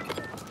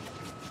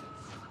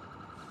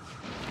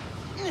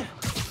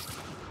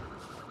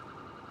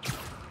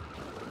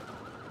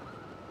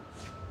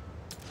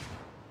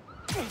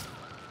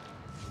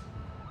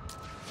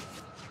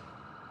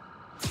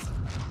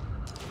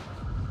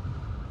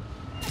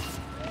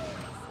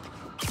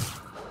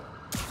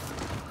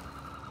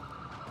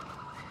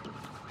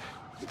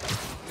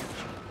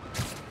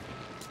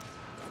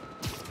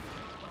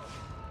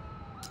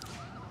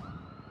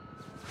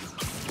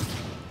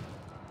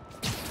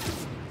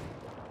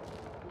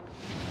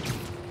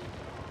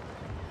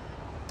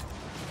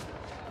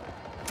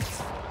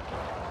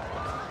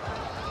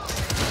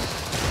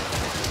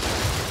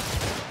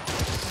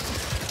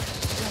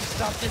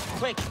 Stop this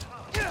quick.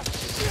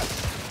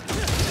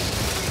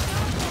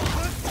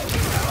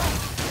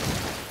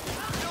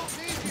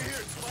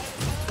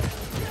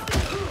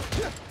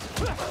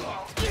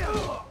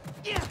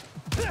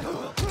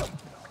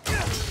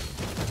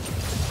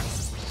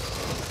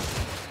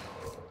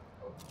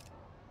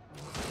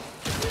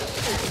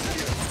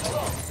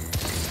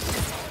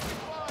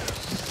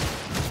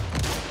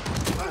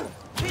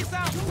 Peace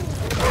out.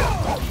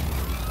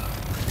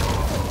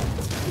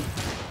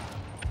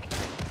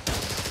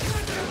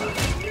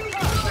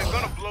 They're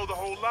gonna blow the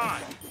whole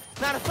line.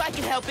 Not if I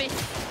can help it.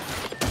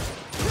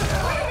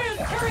 Spider-Man's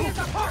tearing us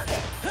apart!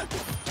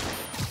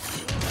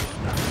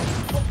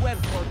 What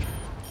webs work?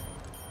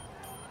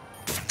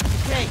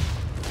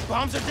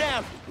 Bombs are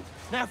down.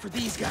 Now for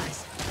these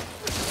guys.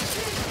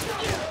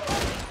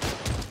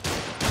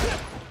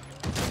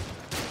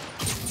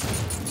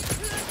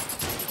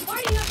 Why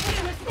are you not making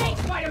a mistake,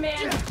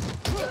 Spider-Man?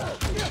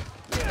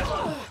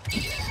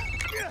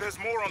 There's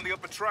more on the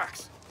upper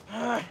tracks.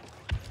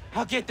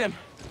 I'll get them.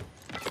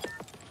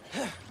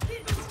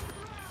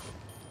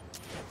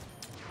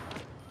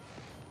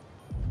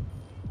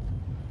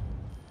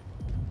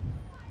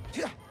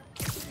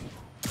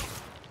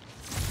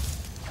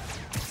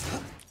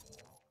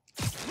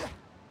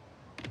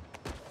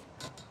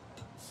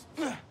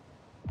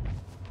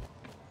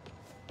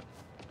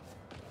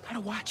 Gotta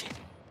watch it.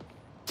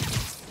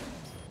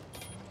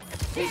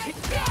 You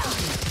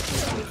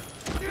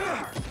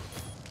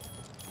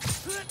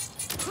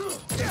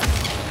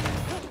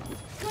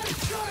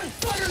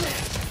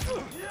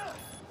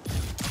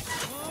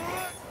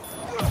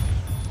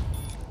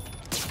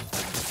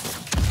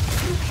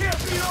can't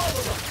beat all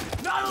of them!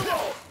 Not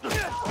alone!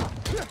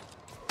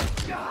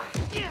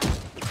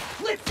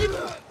 Let's do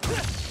it!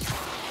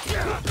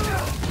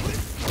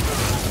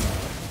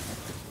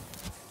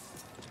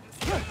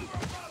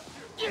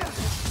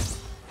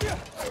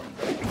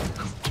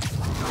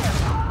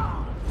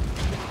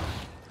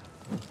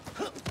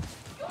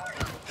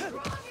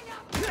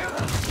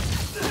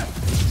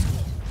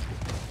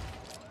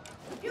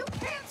 You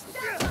can't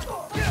stop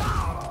us!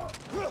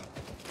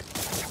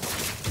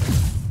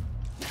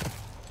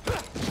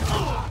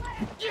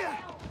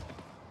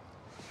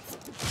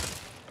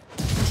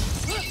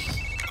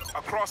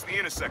 Across the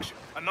intersection,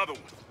 another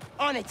one.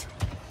 On it.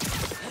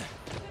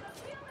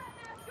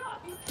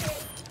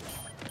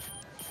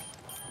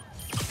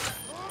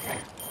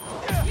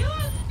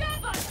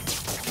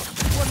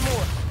 One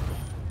more.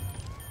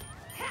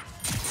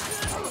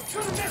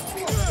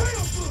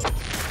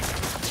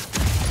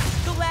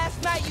 So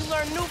last night you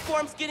learned new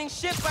forms getting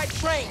shipped by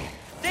train.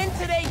 Then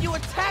today you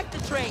attack the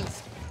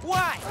trains.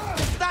 Why?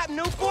 To stop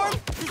new form?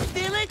 To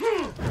steal it?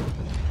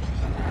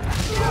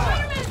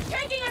 Spider-Man's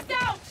taking us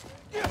out!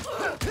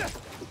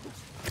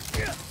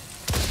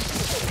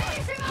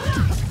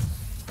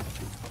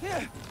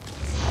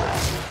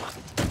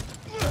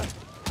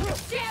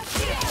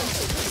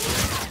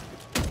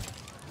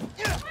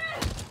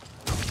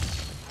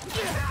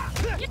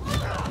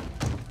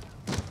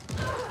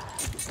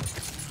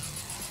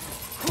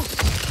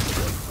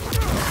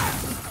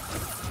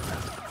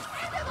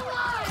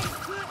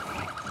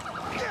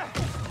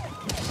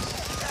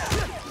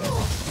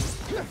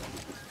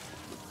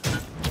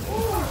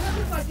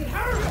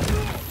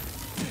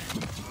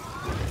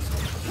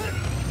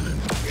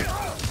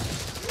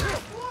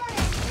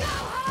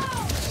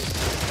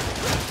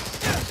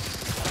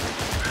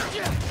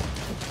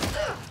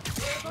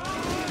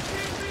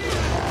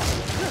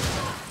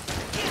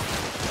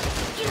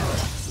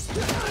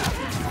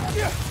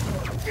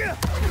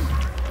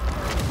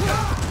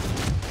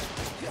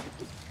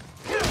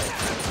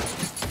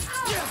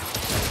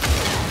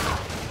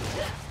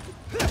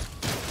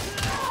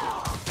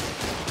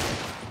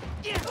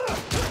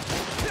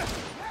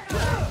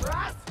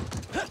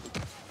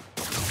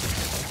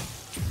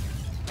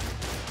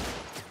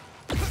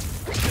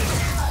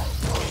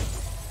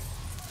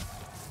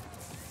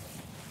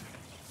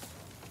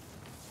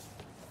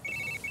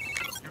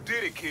 You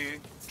did it,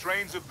 kid.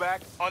 Trains are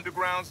back,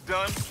 underground's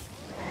done.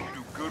 You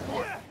do good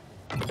work.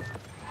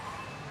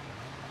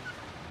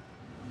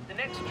 The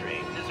next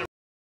train is a...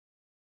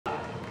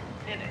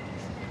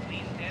 Minutes.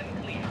 Please stand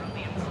clear of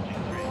the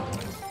emerging train.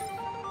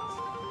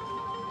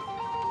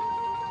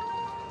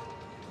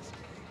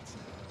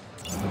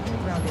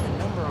 Rounded a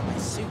number on my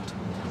suit.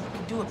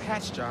 Could do a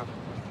patch job.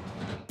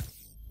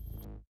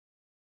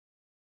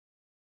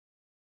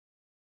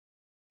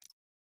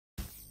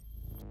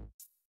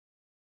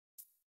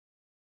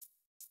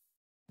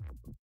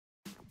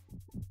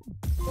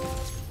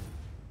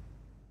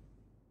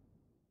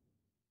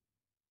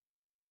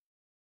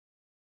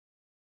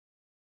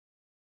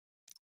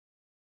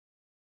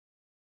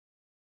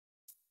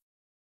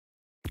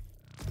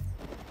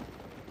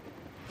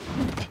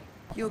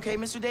 You okay,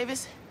 Mr.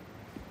 Davis?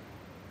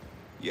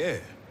 Yeah,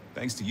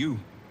 thanks to you.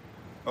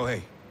 Oh,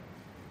 hey,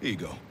 here you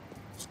go.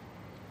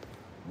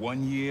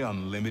 1 year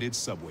unlimited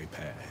subway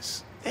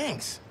pass.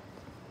 Thanks.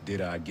 Did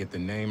I get the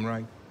name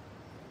right?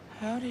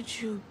 How did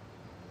you...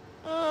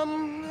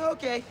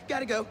 okay,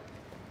 gotta go.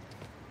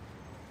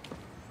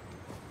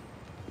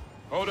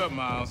 Hold up,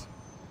 Miles.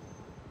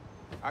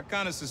 I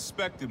kinda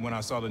suspected when I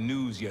saw the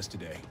news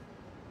yesterday.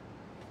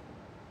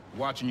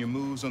 Watching your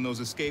moves on those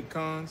escape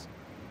cons,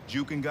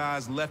 juking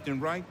guys left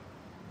and right,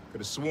 could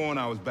have sworn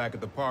I was back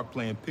at the park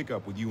playing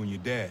pickup with you and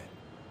your dad.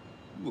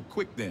 You were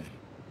quick then.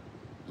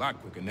 A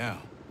lot quicker now.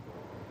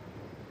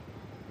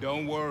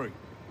 Don't worry,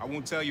 I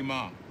won't tell your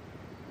mom.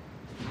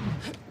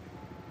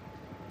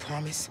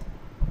 Promise?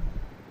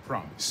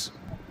 Promise.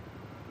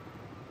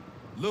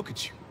 Look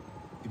at you.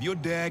 If your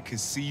dad could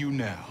see you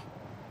now...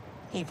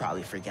 He'd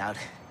probably freak out.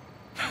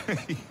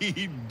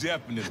 He'd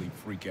definitely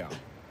freak out.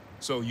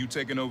 So you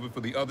taking over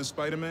for the other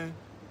Spider-Man?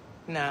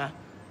 Nah.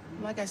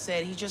 Like I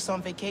said, he's just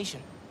on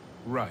vacation.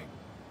 Right.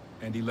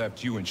 And he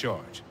left you in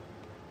charge.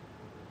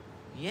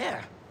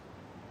 Yeah.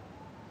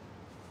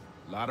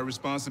 A lot of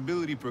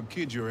responsibility for a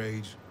kid your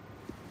age.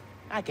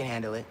 I can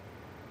handle it.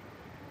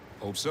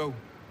 Hope so.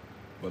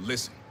 But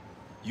listen,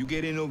 you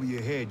get in over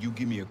your head, you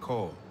give me a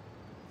call.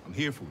 I'm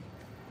here for you.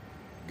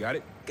 Got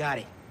it? Got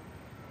it.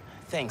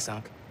 Thanks,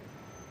 Unc.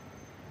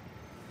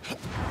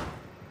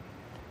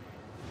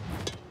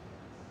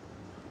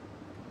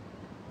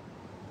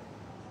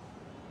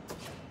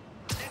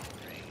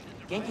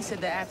 Genki said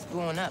the app's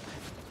blowing up.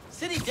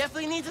 City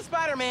definitely needs a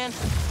Spider-Man.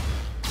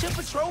 Should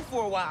patrol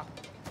for a while.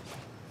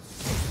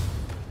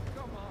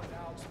 Come on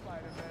out,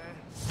 Spider-Man.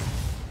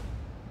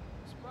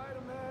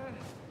 Spider-Man.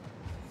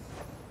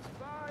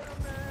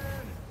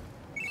 Spider-Man.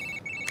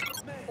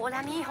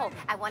 Hola, mijo.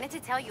 I wanted to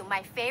tell you,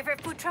 my favorite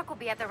food truck will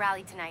be at the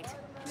rally tonight.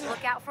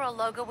 Look out for a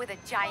logo with a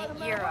giant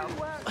gyro.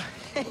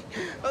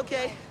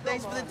 Okay,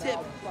 thanks for the tip.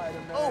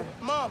 Oh,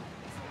 Mom,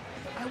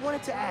 I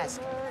wanted to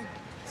ask.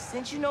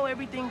 Since you know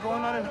everything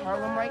going on in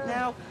Harlem right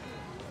now,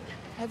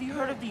 have you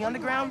heard of the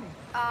Underground?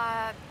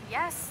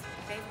 Yes.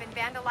 They've been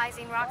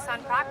vandalizing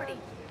Roxxon property.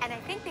 And I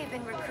think they've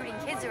been recruiting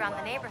kids around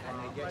the neighborhood.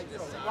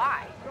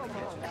 Why?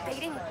 They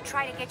didn't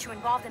try to get you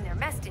involved in their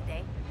mess, did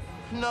they?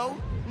 No.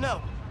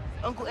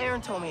 Uncle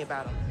Aaron told me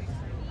about him.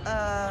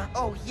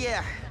 Oh,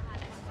 yeah.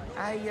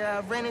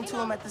 I ran into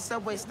him at the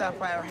subway stop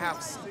by our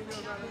house.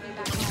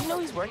 Did you know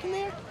he's working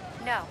there?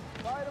 No.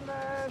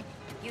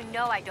 You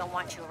know I don't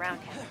want you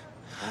around him.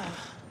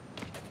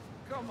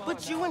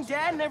 But you and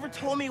Dad never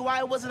told me why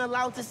I wasn't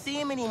allowed to see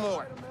him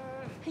anymore.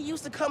 He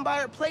used to come by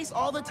our place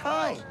all the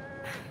time.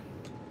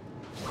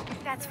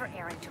 That's for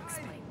Aaron to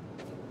explain.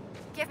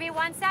 Give me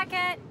 1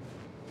 second.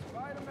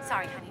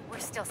 Sorry, honey, we're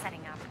still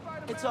setting up.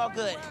 It's all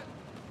good.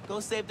 Go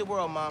save the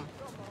world, Mom.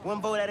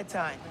 One vote at a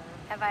time.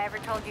 Have I ever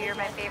told you you're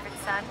my favorite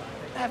son?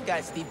 I've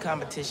got steep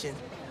competition.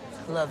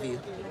 Love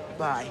you.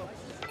 Bye.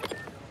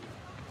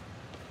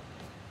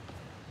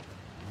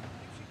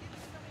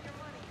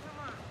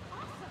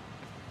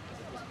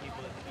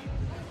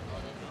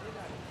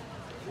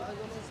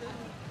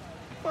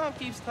 Mom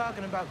keeps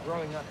talking about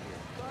growing up here.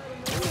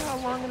 I wonder how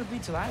long it'll be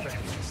till I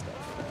recognize this stuff.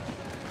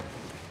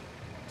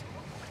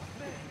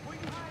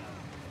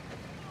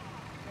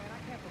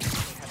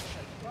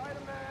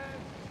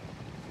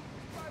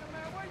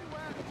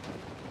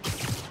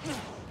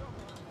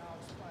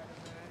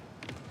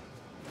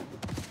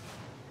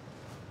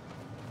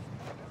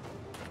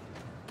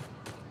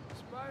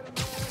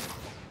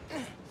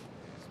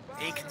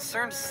 A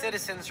concerned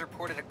citizens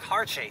reported a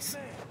car chase.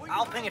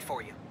 I'll ping it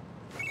for you.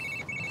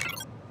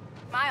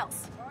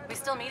 Miles, we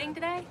still meeting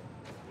today?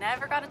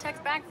 Never got a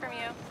text back from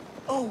you.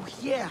 Oh,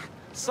 yeah.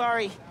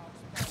 Sorry.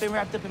 Been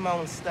wrapped up in my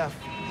own stuff.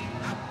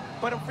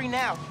 But I'm free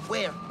now.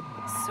 Where?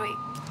 Sweet.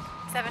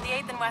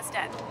 78th and West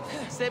End.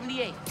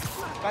 78.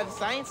 By the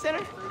Science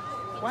Center?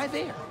 Why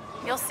there?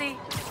 You'll see.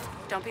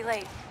 Don't be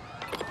late.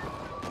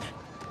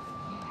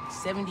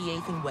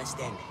 78th and West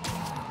End.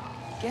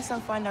 Guess I'll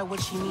find out what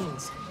she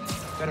means.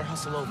 Better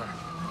hustle over.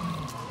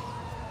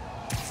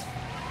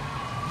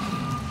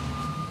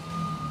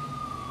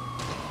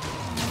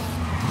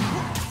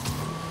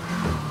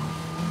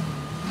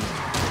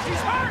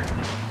 He's hurt!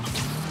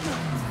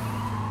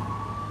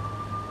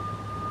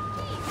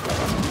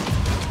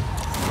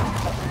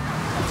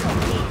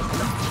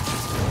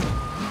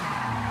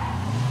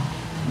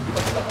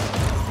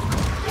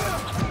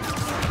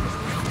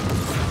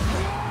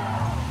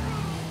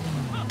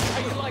 How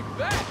you like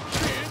that,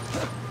 kid?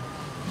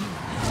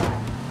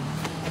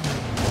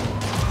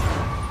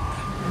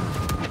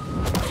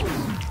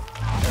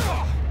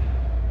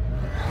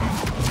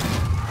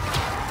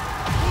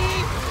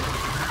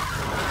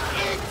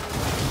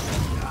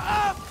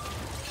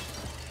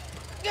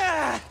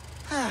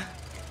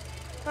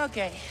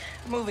 Okay,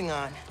 moving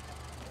on.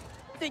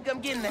 I think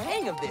I'm getting the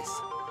hang of this.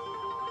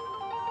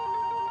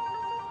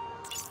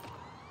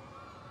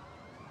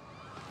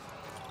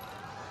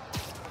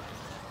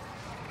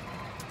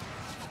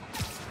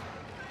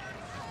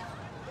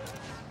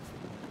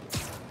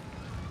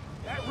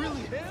 That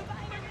really him?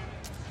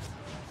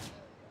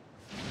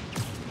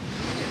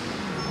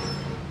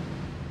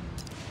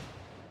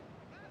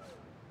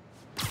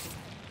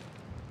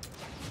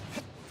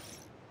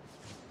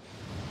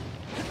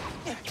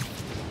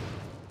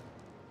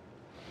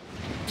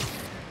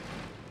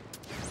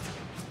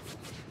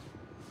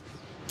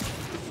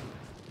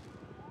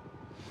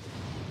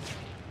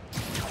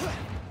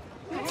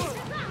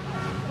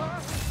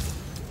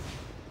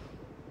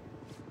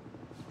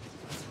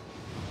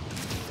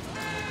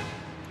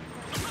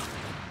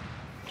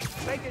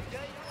 Make it, Jay.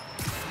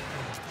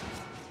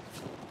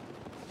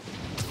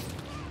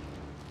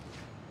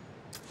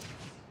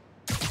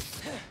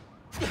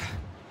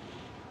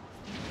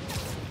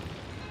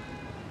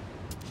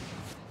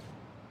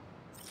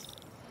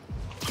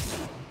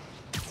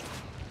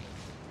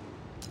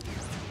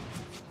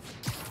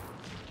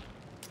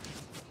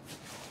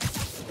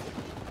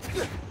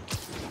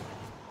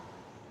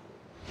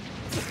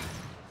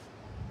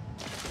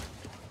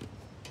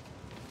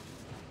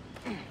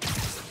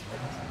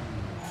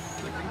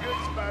 Looking good,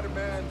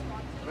 Spider-Man.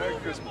 Merry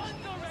Christmas.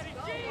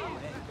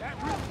 That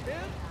really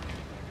him?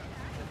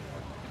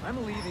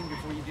 I'm leaving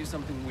before you do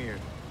something weird.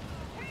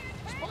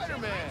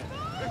 Spider-Man!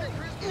 Merry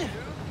Christmas,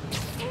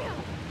 dude!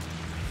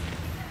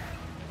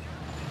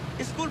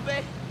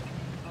 Disculpe.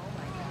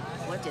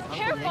 What did Uncle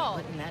Careful!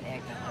 Nick put in that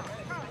eggnog?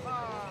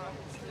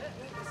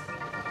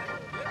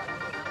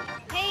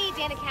 Hey,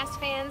 Danicast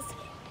fans.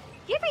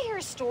 You ever hear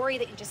a story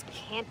that you just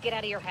can't get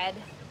out of your head?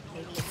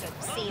 Maybe it's a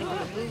scene from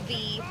a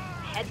movie, a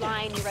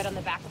headline you read on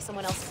the back of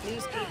someone else's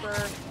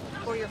newspaper,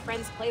 or your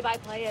friend's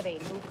play-by-play of a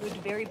no-good,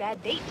 very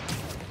bad date.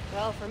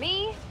 Well, for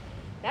me,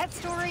 that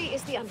story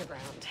is the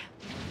underground.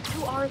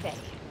 Who are they?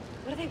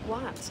 What do they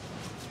want?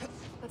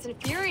 What's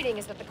infuriating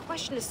is that the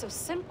question is so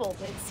simple,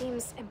 but it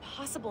seems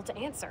impossible to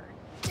answer.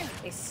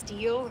 They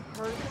steal,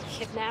 hurt,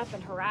 kidnap,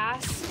 and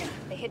harass.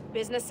 They hit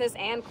businesses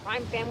and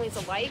crime families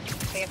alike.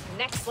 They have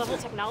next-level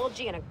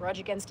technology and a grudge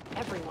against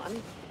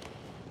everyone.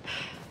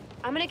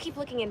 I'm gonna keep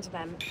looking into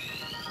them.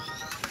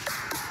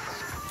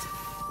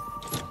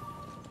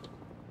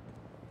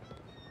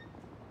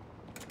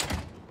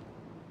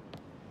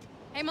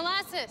 Hey,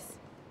 Molasses!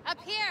 Up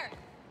here!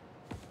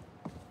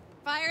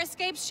 Fire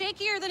escape's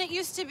shakier than it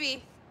used to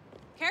be.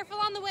 Careful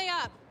on the way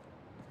up.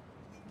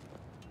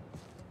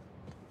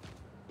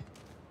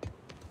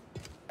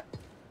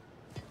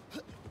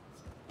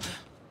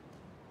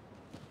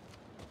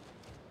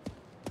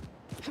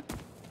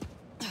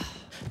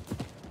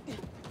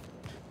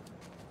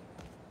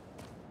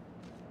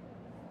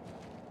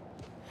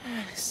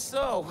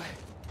 So,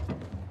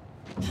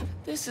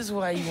 this is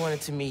why you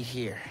wanted to meet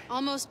here.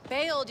 Almost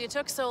bailed, you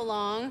took so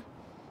long.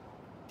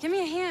 Give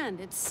me a hand,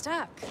 it's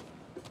stuck.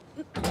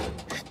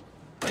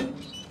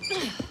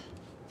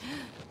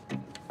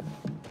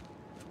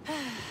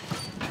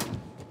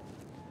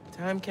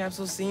 Time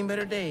capsule's seen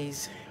better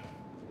days.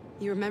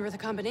 You remember the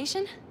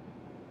combination?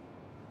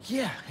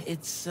 Yeah,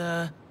 it's,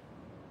 man,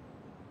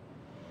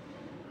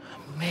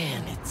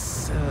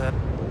 it's,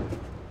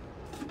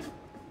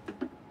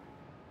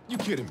 You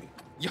kidding me?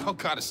 Y'all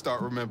gotta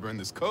start remembering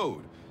this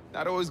code.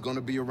 Not always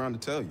gonna be around to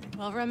tell you.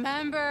 We'll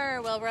remember,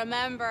 we'll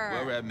remember.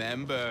 Well,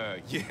 remember.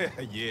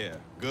 Yeah,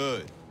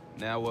 good.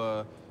 Now,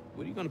 what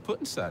are you gonna put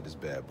inside this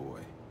bad boy?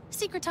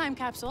 Secret time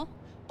capsule.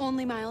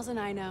 Only Miles and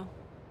I know.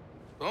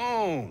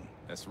 Boom!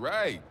 That's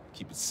right.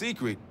 Keep it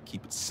secret,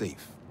 keep it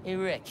safe. hey,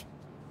 Rick,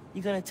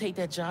 you gonna take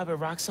that job at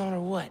Roxxon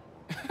or what?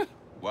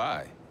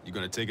 Why? You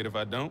gonna take it if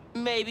I don't?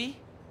 Maybe.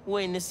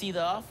 Waiting to see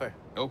the offer.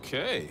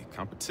 Okay,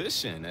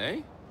 competition,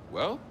 eh?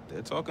 Well,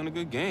 they're talking a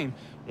good game.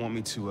 Want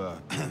me to,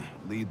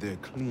 lead their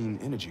clean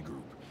energy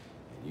group.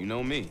 And you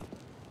know me.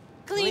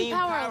 Clean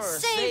power,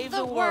 save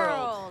the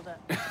world!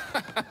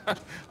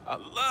 I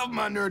love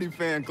my nerdy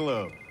fan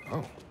club.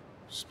 Oh,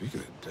 speak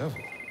of the devil.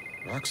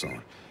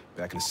 Roxxon.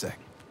 Back in a sec.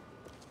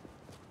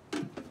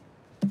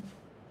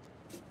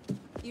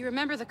 You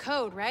remember the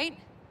code, right?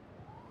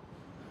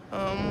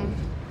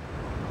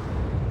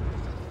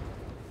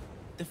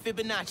 The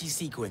Fibonacci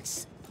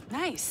sequence.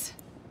 Nice.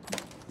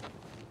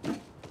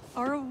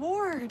 A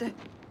reward.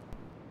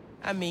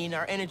 I mean,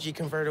 our energy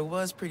converter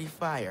was pretty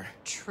fire.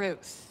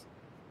 Truth.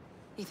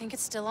 You think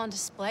it's still on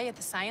display at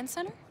the Science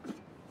Center?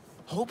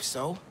 Hope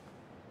so.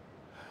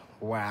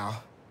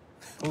 Wow.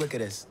 Look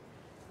at us.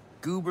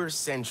 Goober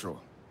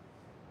Central.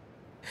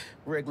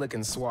 Rick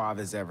looking suave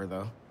as ever,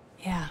 though.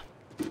 Yeah.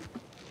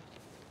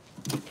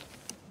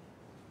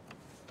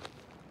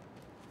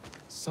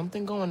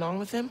 Something going on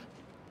with him?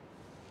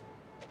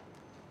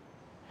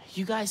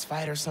 You guys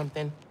fight or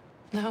something?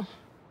 No.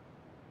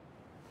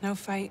 No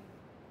fight.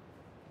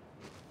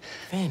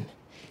 Finn,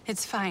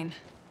 It's fine.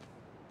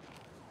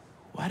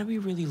 why do we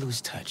really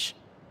lose touch?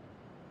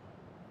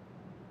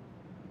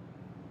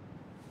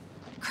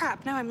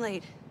 Crap, now I'm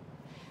late.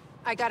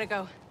 I gotta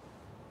go.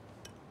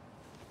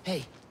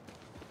 Hey,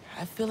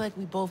 I feel like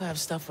we both have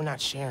stuff we're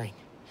not sharing.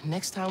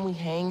 Next time we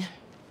hang,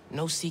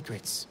 no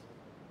secrets.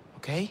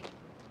 Okay?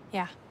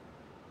 Yeah.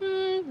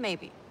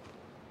 Maybe.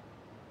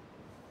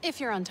 If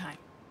you're on time.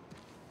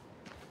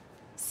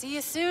 See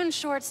you soon,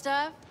 short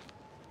stuff.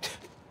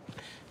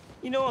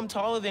 You know I'm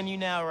taller than you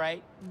now,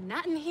 right?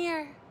 Not in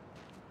here.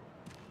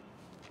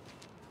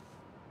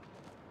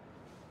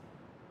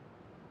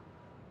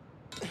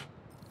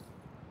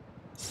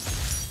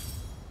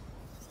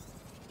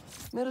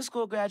 Middle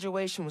school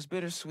graduation was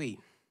bittersweet.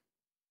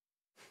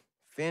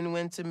 Finn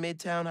went to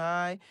Midtown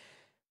High,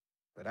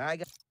 but I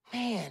got...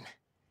 Man,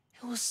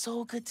 it was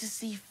so good to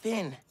see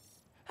Finn.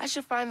 I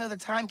should find the other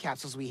time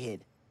capsules we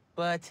hid.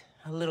 But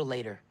a little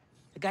later.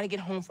 I gotta get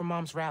home from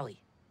Mom's rally.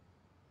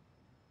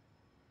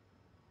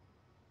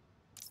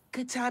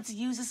 Good time to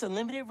use this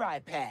unlimited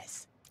ride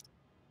pass.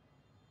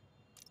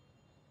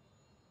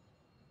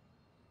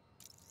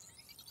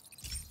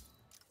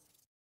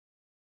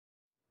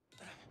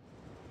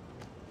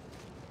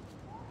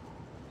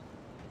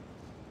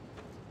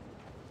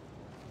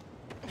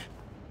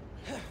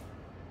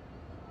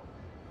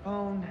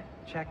 Phone,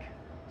 check.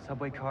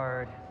 Subway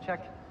card,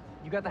 check.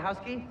 You got the house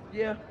key?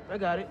 Yeah, I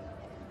got it.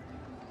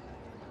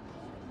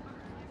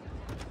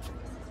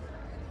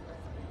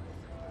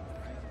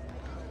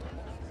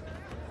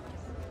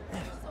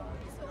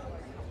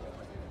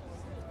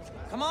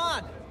 Come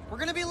on! We're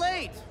gonna be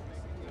late!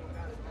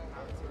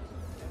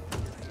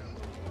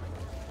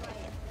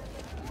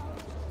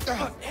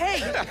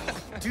 Hey!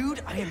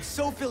 Dude, I am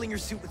so filling your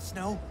suit with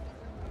snow.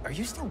 Are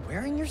you still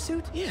wearing your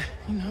suit? Yeah,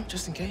 you know,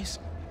 just in case.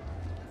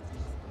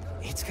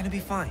 It's gonna be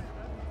fine.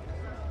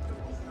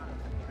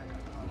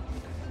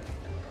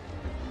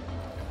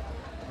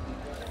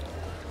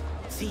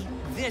 See,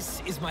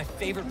 this is my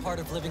favorite part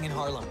of living in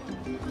Harlem.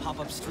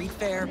 Pop-up street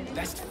fair,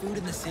 best food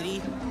in the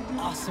city,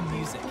 awesome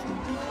music.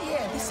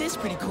 Yeah, this is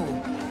pretty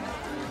cool.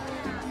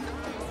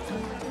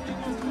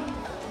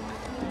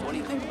 What do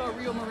you think about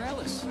Rio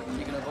Morales?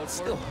 You gonna vote It's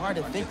for still him? hard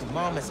to think of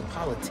Mom as a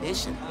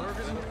politician.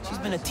 She's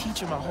been a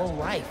teacher my whole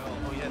life.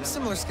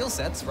 Similar skill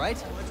sets,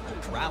 right?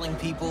 Corralling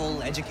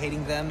people,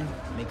 educating them,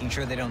 making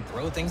sure they don't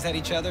throw things at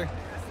each other.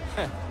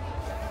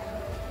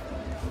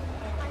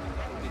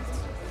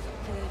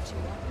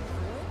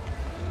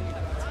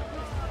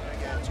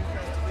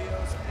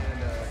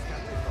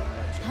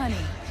 Honey,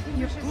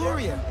 you're...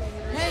 Gloria!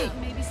 Hey!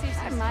 Maybe save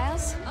Hi, some...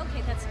 Miles.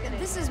 Okay, that's good.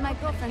 This is my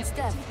girlfriend,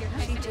 Steph.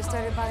 She just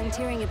started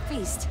volunteering at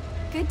Feast.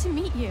 Good to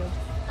meet you.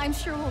 I'm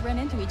sure we'll run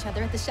into each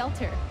other at the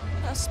shelter.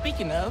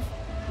 Speaking of...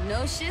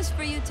 No shifts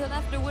for you till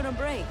after winter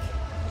break.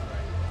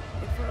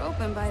 If we're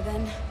open by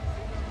then.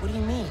 What do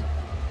you mean?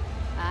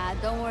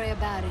 Don't worry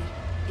about it.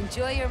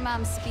 Enjoy your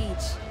mom's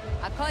speech.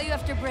 I'll call you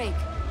after break.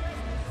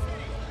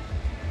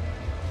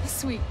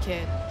 Sweet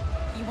kid.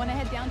 You want to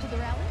head down to the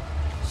rally?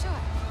 Sure.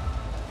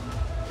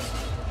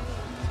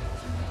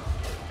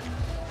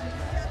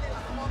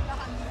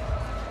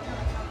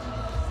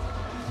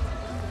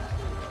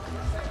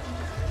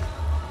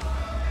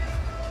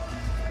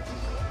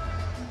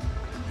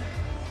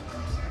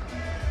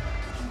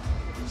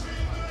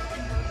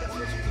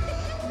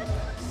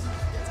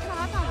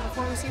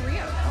 Before we see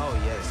Rio. Oh,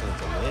 yeah, it's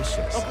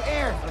delicious. Uncle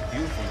Aaron!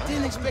 Beautiful, man.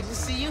 Didn't expect to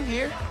see you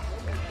here.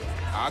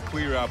 I'll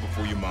clear out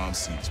before your mom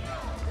sees me.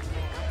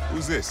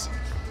 Who's this?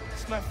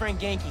 It's my friend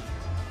Genki.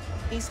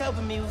 He's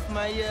helping me with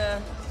my,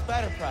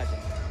 spider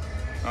project.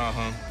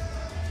 Uh-huh.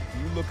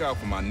 You look out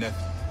for my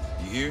nephew.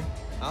 You hear?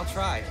 I'll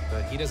try,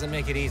 but he doesn't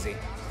make it easy.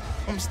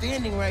 I'm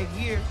standing right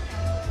here.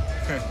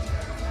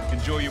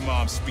 Enjoy your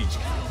mom's speech.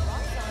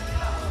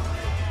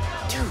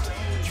 Dude,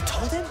 you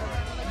told him?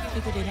 I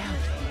figured it out.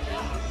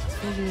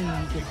 Figure it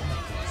when you get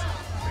home.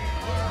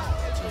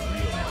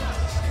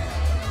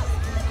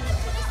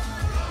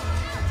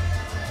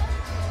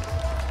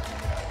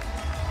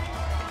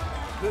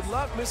 Good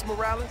luck, Miss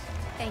Morales.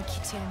 Thank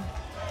you, Tim.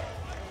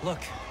 Look,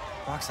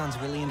 Roxanne's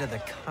really into the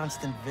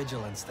constant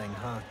vigilance thing,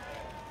 huh?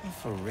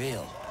 For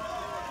real.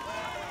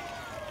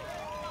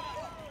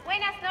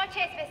 Buenas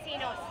noches,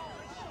 vecinos.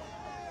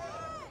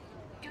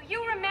 Do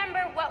you remember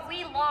what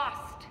we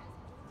lost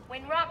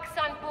when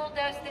Roxanne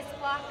bulldozed this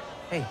block?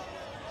 Hey,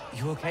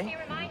 you Let okay? me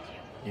remind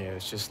you. Yeah,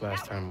 it's just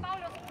last time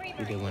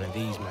we did one of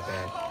these, my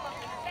bad.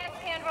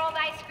 Best hand-rolled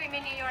ice cream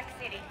in New York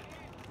City.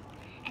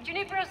 And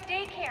Junipero's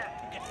daycare.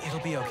 It'll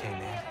be okay,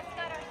 man.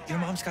 Your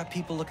mom's got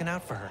people looking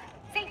out for her.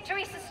 St.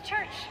 Teresa's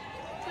Church,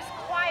 whose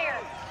choir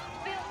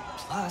built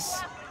Plus,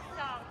 song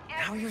now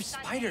every you're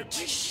Sunday.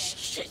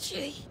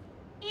 Spider.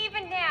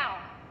 Even now,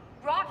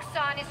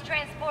 Roxanne is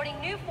transporting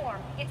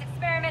Newform, its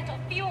experimental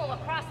fuel,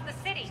 across the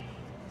city.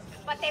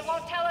 But they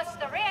won't tell us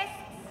the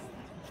risks.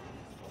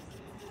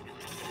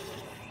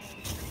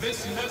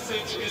 This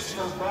message is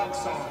for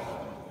Roxanne.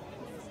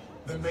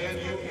 The man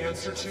you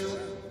answer to,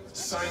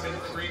 Simon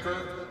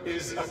Krieger,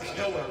 is a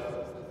killer.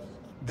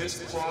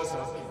 This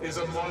plaza is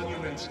a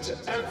monument to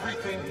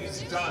everything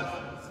he's done.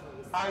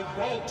 I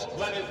won't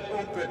let it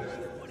open.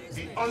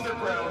 The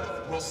underground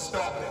will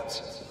stop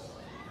it.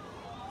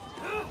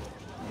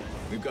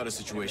 We've got a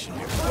situation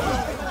here.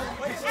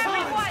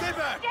 Everyone, stay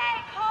back!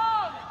 stay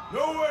calm!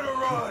 Nowhere to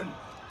run!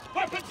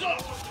 Weapons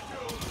up!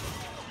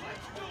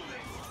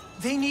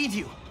 They need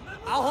you.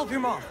 I'll help your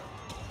mom.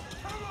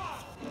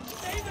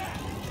 Stay back!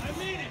 I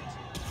mean it!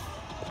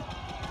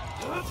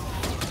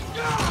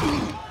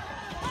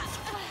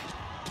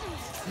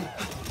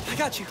 I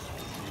got you.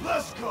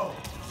 Let's go!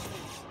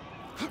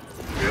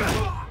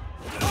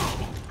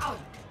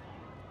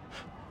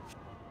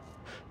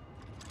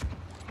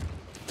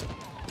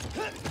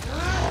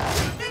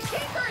 The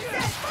Tinker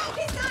says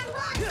focus on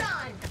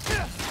Roxanne!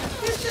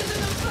 This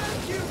isn't about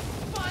you,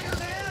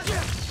 Spider-Man!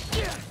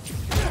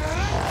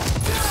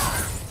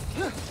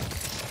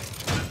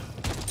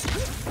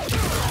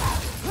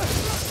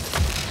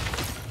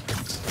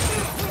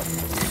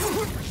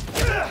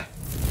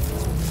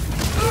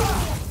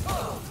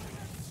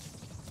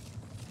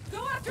 Go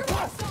after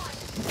Roxanne!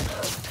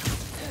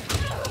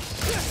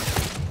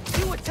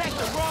 You attacked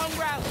the wrong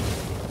route!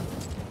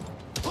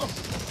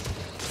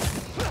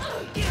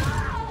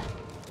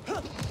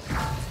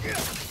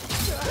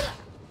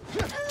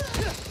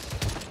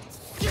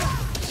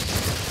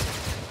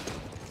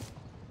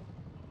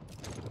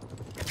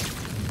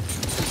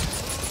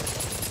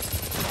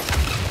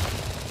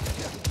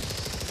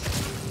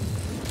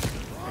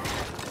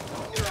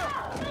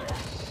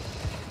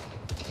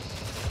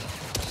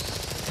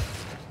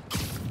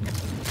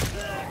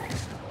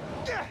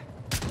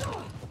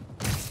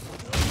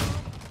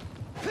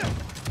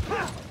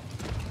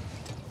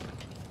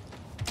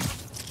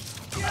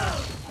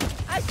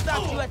 I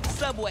stopped you at the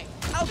subway.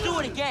 I'll do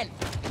it again.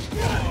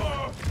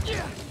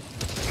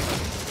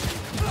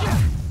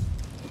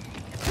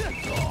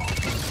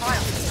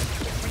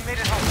 Miles, we made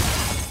it home.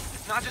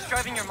 Not just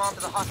driving your mom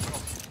to the hospital.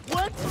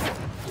 What?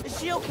 Is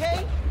she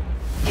okay?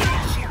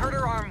 She hurt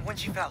her arm when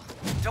she fell.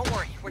 Don't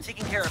worry, we're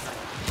taking care of her.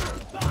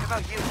 What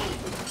about you?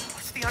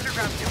 What's the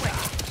underground doing?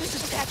 This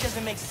attack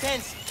doesn't make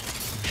sense.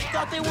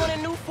 Thought they wanted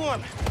a new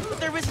form, but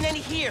there isn't any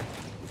here.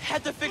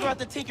 Had to figure out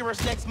the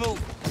Tinkerer's next move.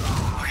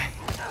 Okay.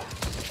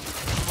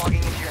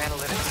 Logging into your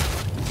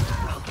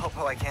analytics. I'll help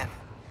how I can.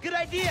 Good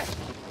idea.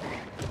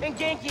 And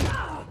Genki,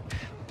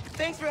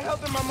 thanks for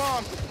helping my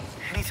mom.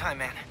 Anytime,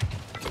 man.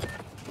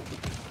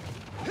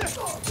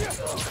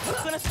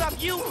 I'm gonna stop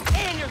you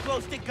and your glow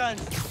stick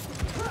guns.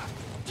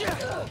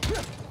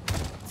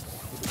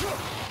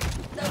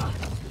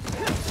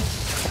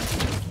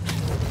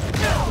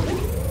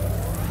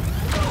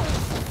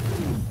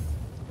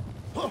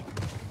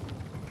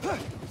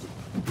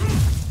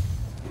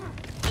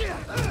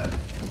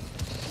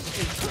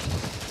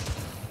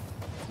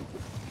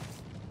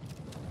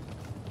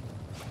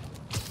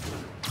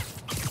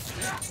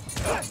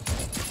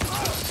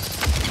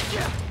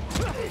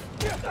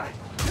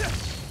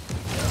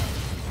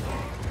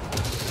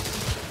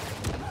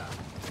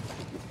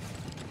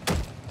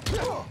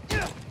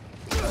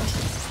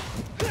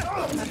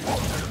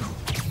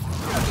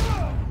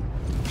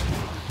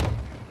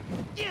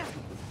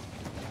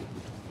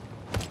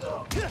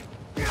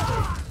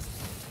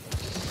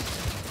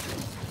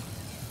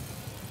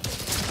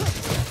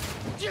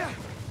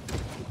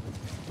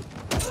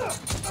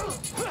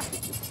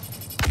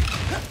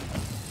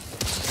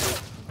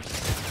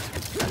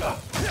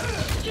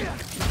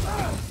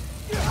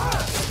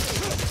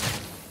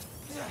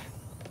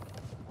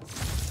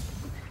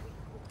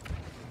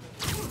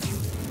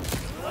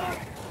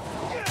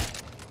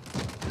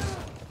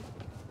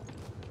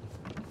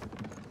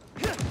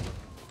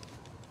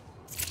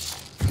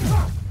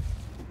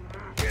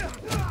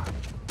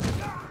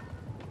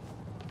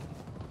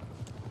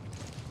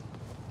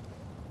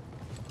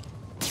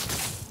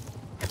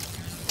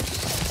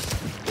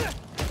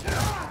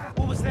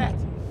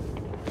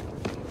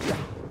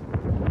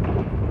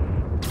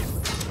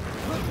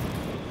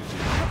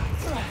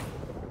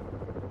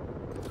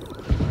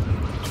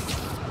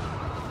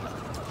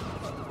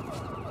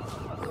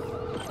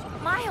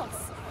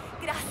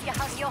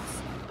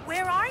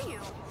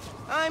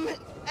 I'm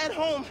at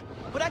home,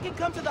 but I can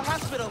come to the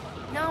hospital.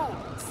 No,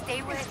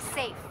 stay where it's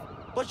safe.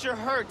 But you're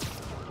hurt.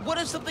 What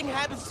if something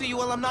happens to you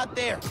while I'm not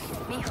there?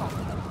 Mijo,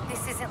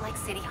 this isn't like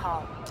City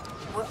Hall.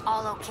 We're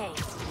all okay.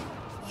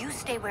 You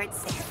stay where it's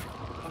safe.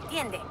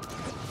 Entiende?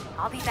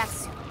 I'll be back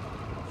soon.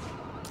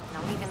 And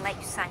I'll even let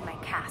you sign my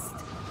cast.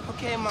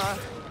 Okay, Ma.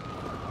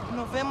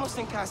 Nos vemos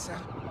en casa.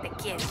 Te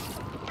quiero.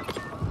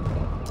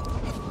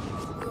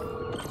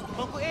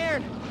 Uncle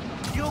Aaron,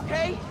 you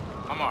okay?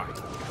 I'm alright.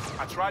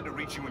 I tried to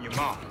reach you and your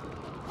mom.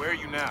 Where are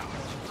you now?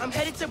 I'm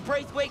headed to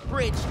Braithwaite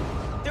Bridge.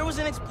 There was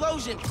an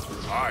explosion.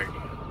 Alright.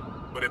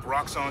 But if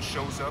Roxxon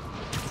shows up,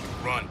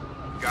 run.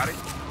 Got it?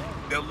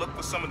 They'll look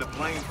for some of the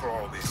blame for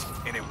all this,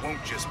 and it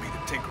won't just be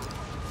the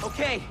Tinkerer.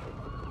 Okay.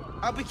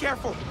 I'll be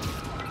careful.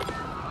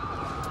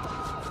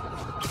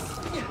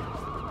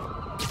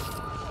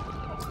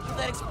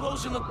 That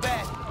explosion looked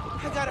bad.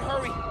 I gotta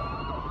hurry.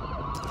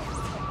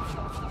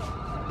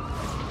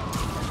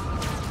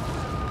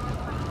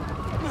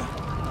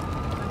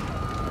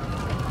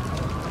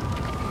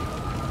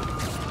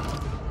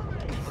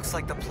 Looks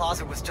like the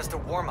plaza was just a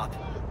warm-up.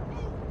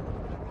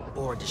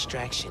 Or a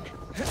distraction.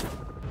 Go,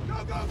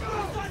 go, go!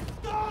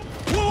 Stop!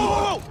 Whoa,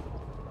 whoa, whoa!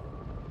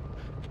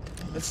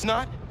 Let's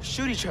not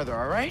shoot each other,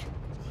 all right?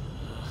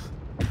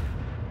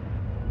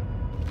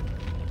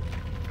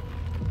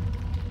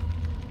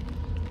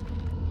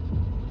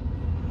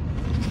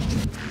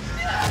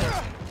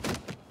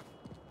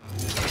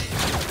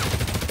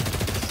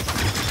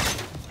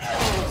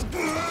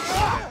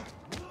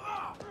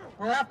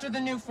 We're after the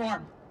new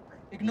form.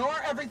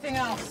 Ignore everything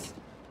else.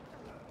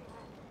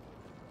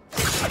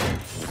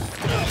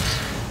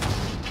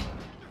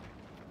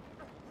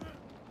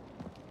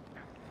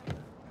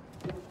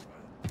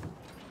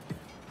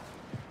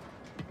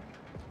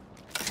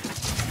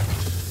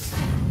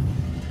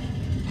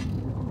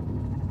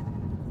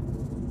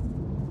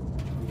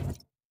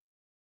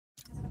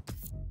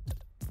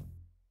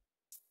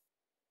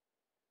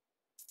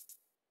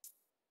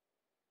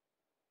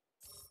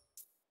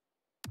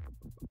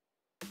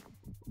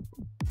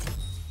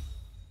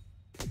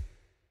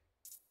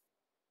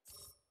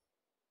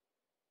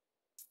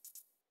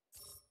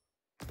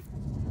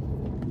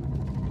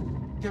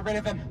 Get rid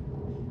of him.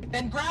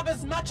 Then grab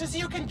as much as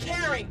you can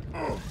carry!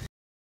 What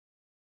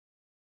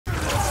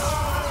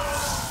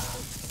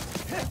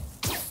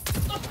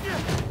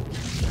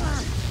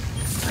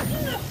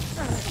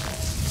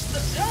the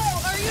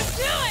hell are you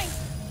doing?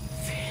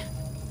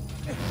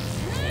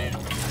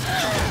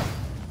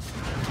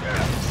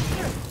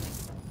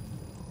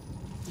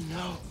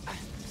 No.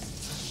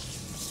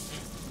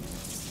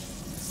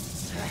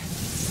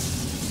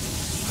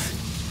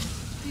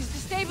 He's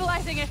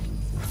destabilizing it.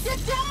 Get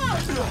down!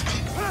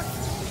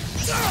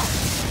 Keep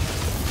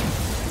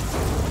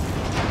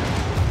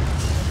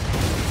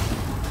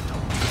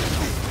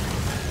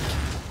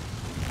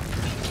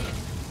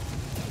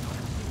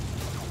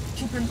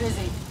him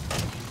busy.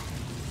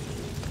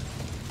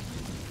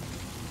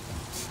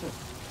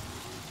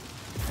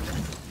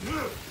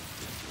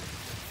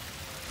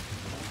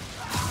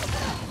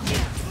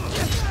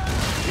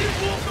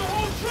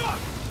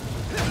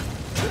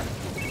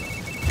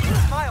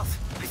 Miles,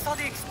 I saw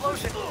the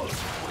explosion.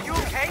 Are you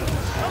okay?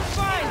 I'm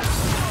fine!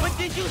 But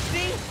did you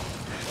see?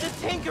 The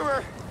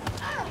Tinkerer!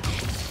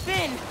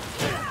 Finn!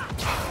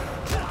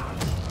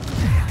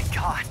 My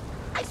God.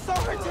 I saw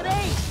her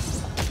today!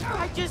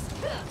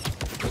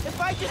 If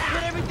I just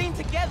put everything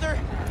together...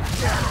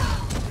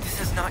 This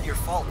is not your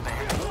fault,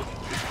 man.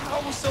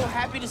 I was so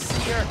happy to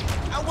see her.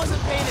 I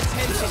wasn't paying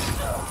attention.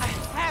 I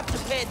have to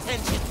pay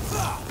attention.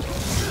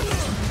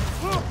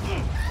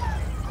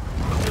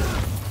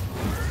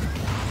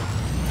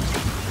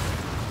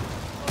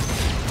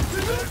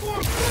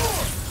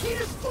 Keep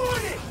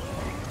exploding!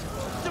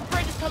 The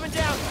bridge is coming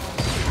down!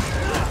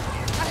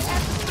 I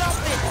have to stop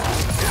it!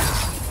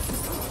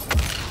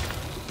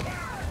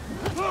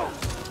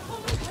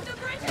 The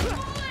bridge is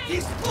falling! The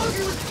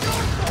explosion was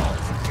your fault!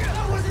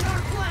 That wasn't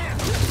our plan!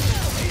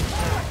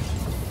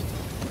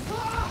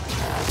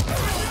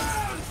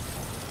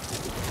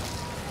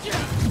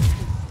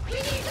 We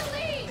need to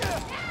leave!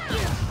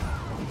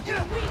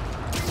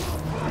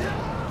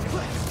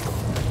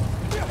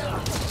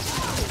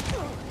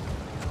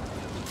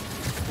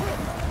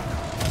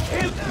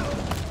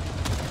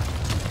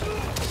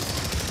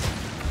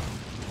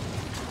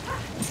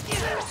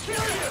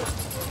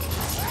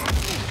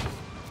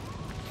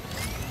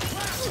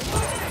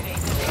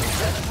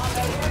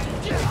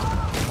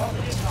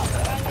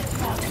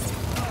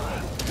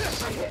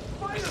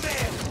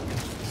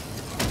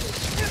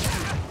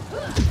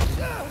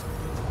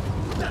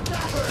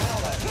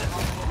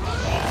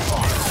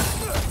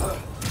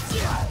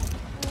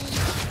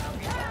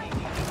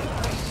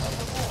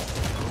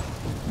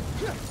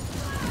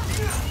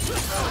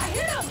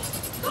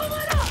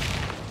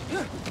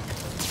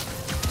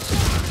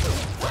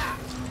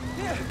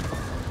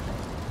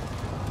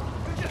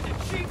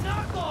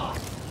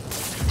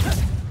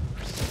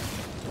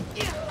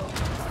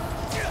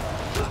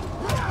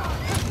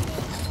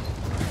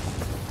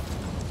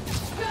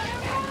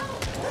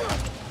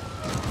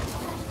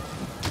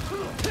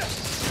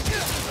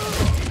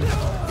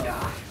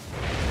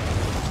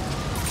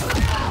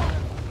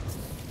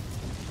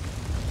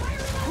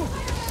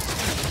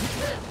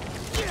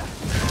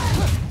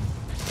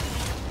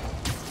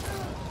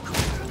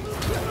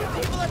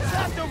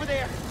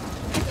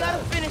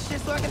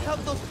 So I can help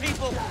those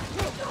people.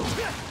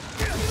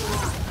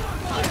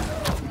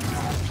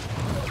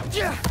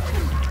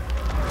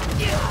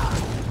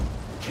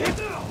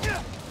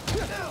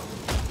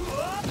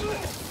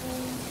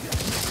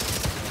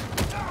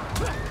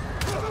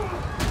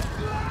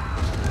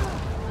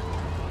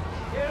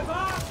 Give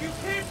up! You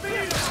can't beat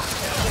it!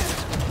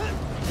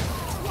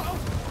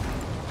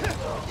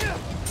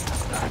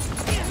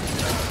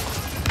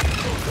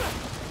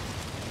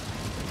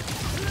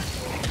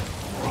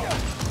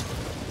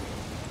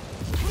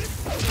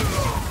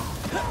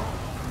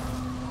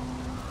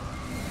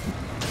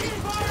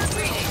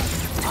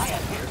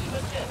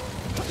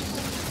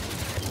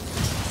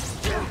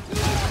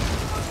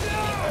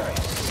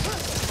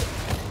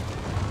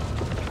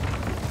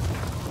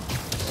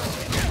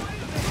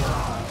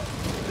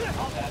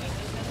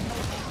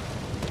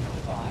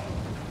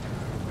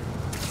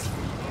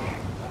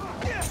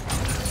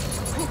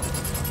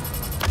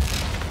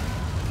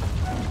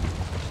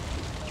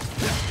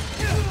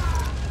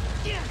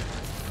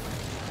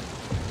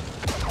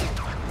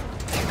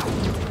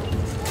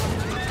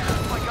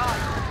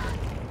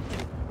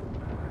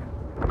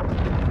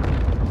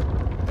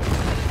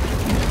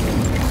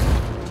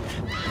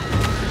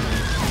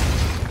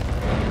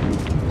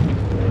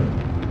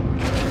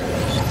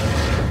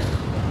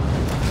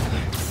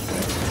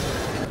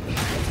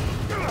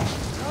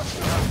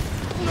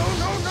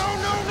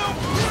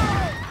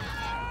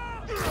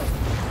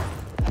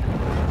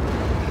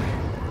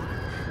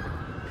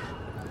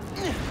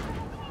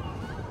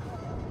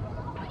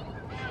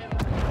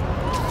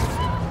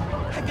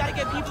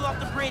 People off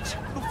the bridge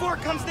before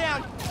it comes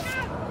down.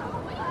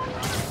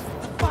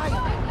 The fire.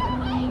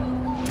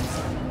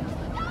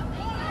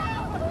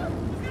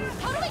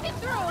 How do we get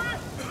through?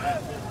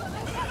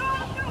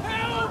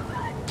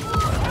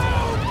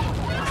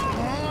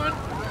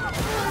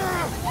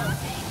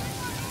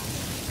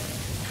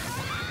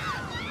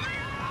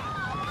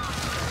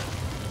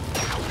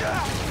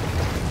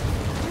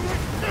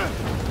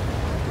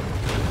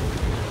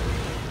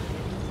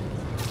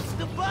 It's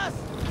the bus.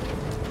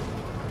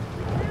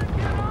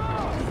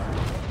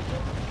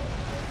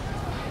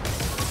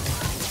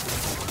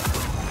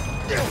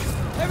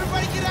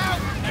 Everybody get out!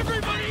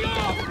 Everybody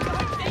off!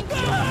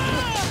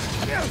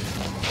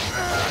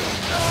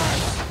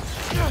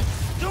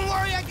 Don't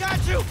worry, I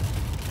got you!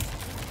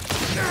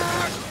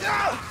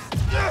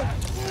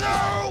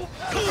 No!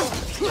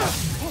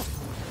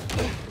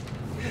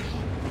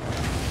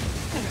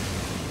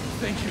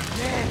 Thank you.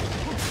 Man!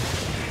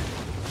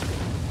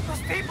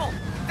 Those people!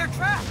 They're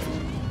trapped!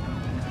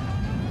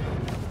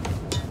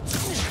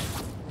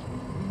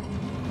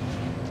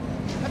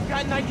 I've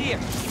got an idea.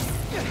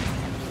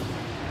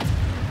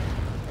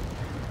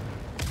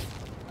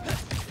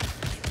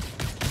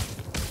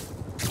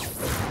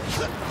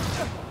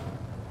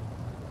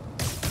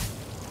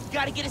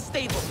 Gotta get it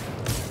stable.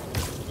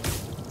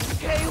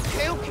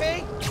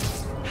 Okay.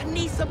 I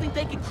need something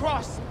they can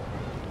cross.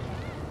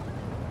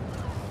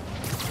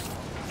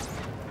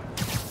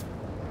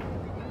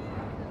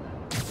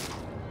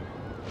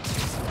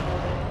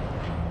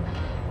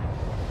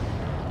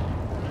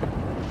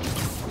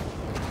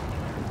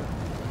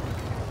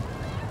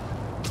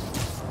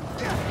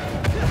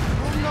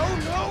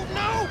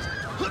 No!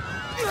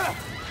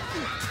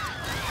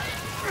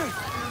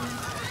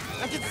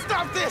 I can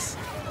stop this!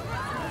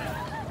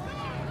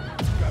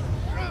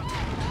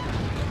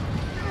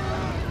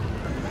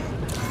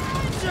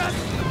 Just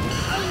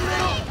a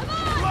little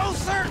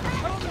closer!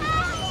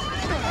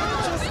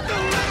 Just a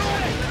little!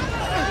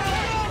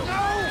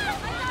 No!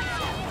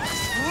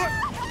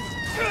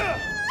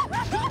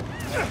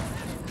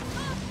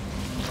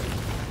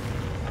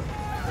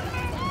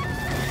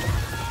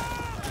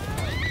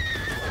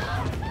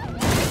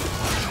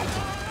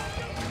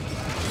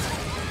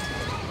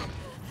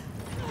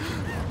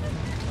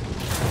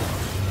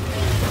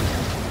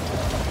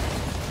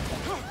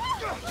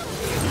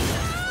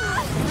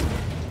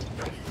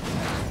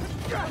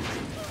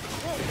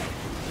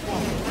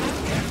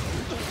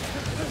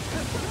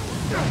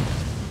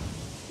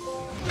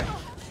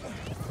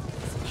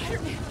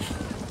 Spider-Man,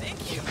 thank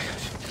you.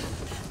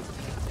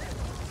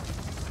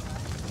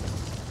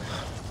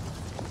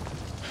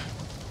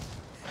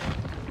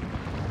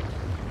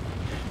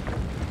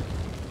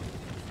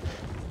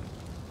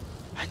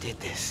 I did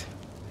this.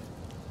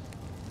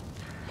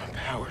 My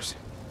powers.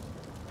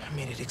 I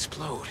made it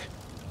explode.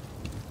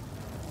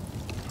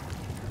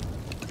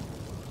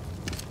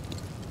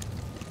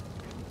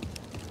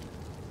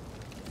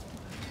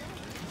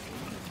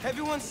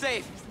 Everyone's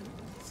safe.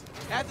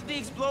 After the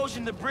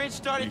explosion, the bridge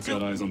started We've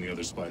got eyes on the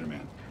other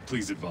Spider-Man.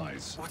 Please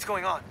advise. What's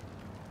going on?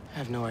 I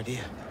have no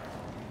idea.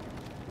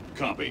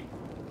 Copy.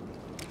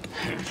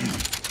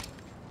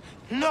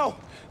 No!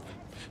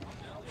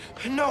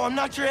 No, I'm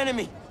not your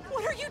enemy.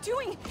 What are you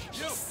doing?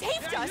 He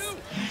saved us!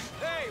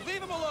 Hey,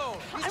 leave him alone!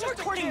 I'm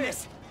recording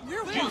this!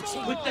 We're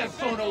watching! Put that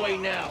phone away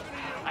now!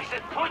 I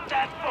said put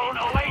that phone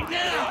away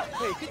now!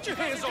 Hey, get your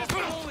hands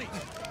off me!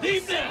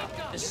 Leave now!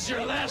 This is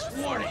your last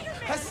warning!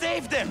 I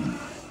saved him!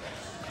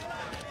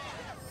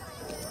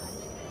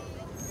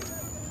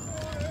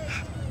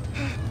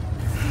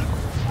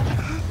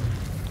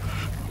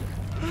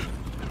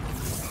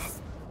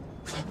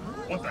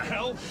 What the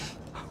hell?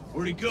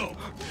 Where'd he go?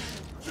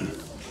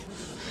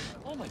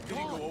 Oh my god! Did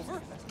he go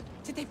over?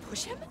 Did they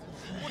push him?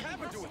 What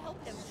happened to him?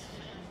 Help him.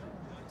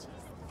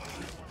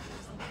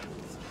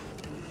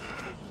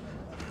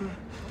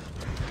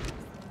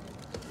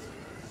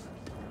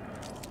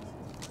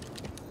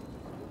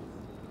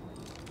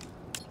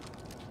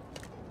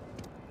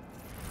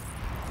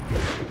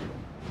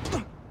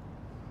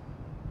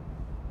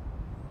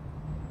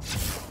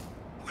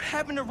 What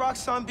happened to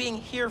Roxxon being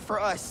here for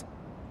us?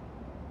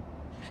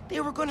 They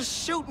were gonna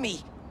shoot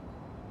me.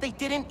 They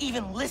didn't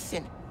even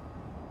listen.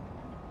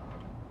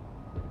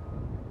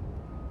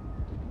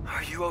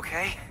 Are you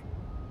okay?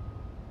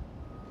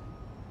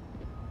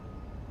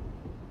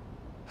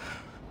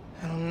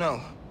 I don't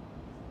know.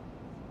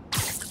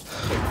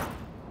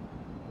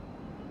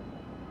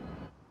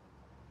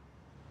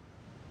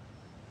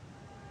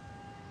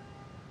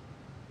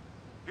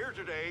 Here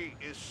today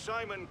is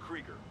Simon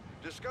Krieger,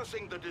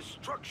 discussing the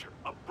destruction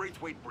of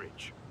Braithwaite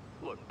Bridge.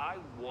 Look, I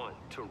want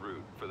to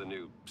root for the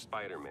new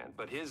Spider-Man,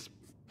 but his,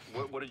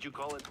 what did you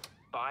call it?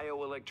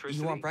 Bioelectricity?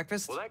 You want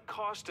breakfast? Well, that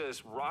cost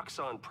us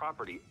Roxxon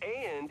property,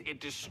 and it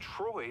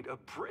destroyed a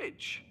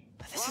bridge.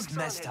 This is Roxxon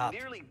messed had up.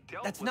 nearly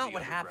dealt That's with not the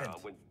what happened.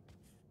 underground when-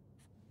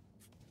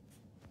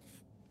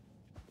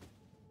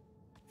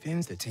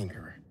 Finn's the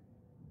Tinkerer.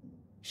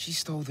 She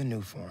stole the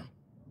new form.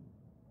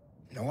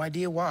 No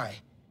idea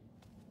why.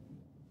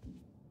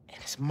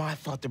 And it's my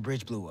fault the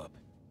bridge blew up.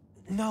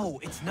 No,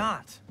 it's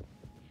not.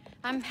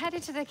 I'm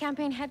headed to the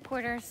campaign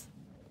headquarters.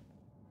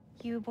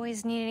 You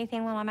boys need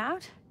anything while I'm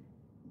out?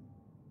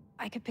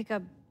 I could pick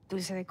up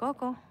dulce de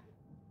coco.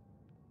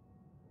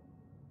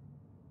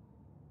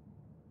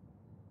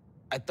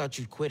 I thought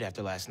you'd quit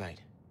after last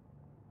night.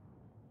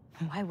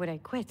 Why would I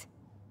quit?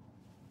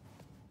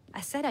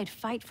 I said I'd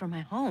fight for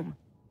my home.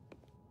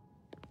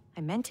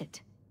 I meant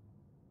it.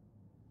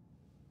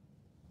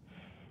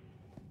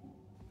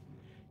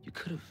 You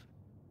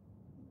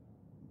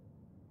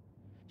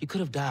could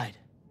have died.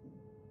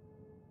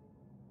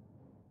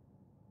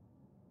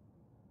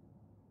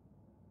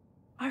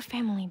 Our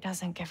family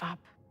doesn't give up.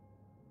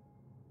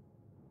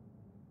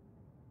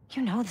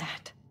 You know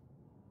that.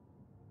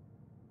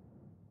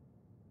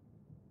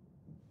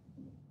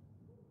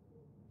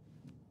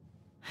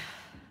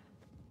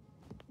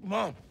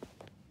 Mom.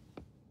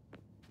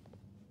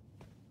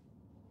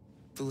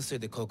 Dulce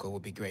de coco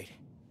would be great.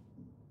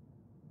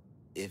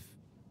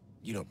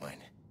 you don't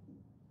mind.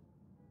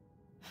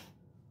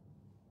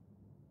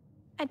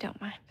 I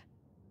don't mind.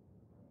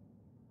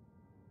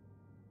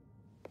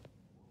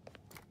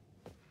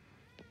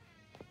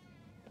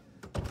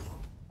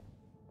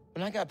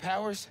 When I got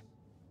powers,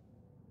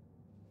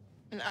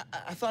 and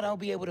I thought I'll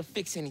be able to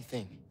fix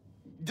anything.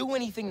 Do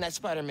anything that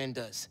Spider-Man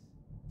does.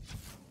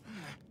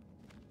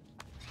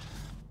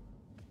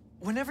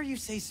 Whenever you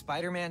say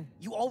Spider-Man,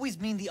 you always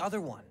mean the other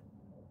one.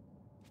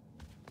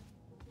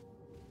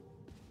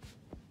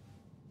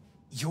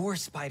 You're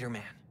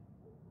Spider-Man.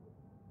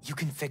 You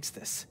can fix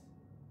this.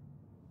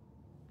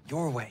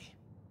 Your way.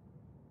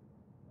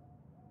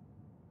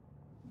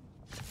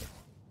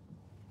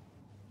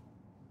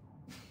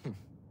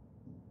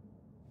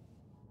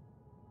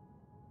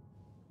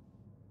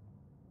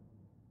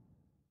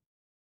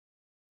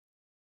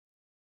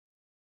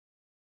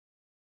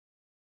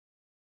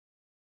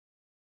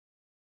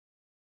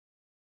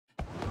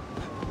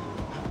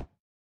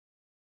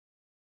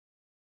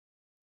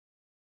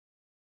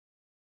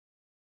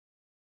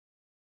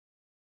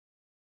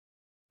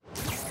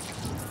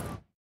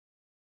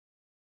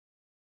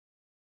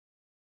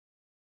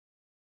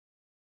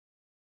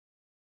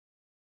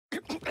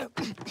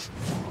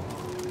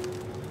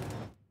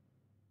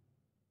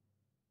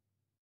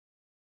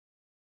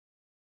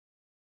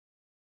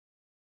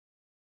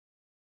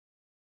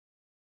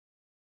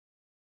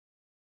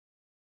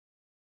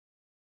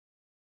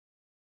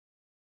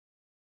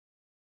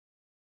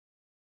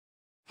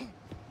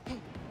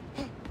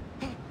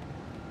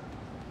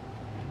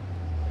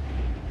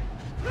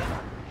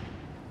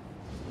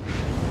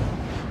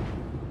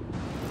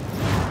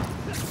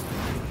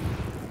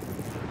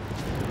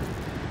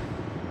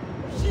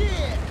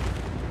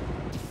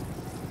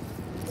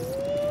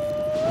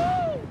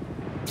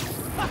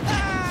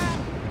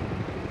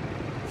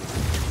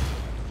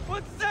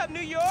 What's up, New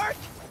York?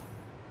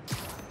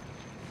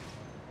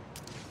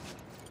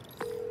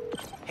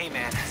 Hey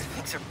man,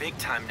 things are big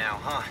time now,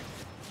 huh?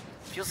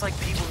 Feels like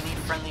people need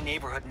friendly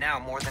neighborhood now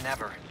more than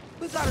ever.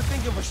 We gotta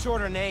think of a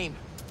shorter name.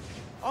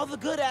 All the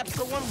good apps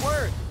are one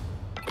word.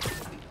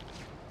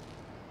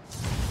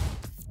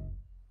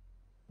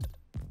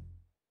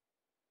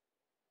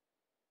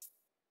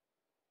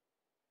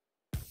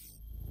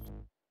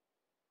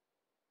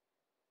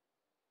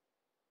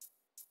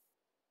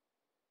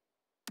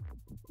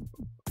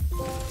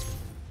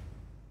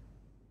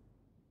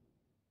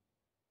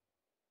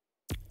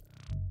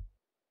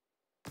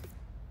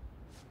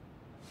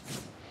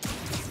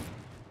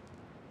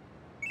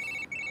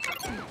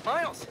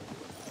 Miles!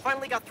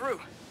 Finally got through.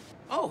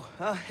 Oh,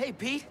 hey,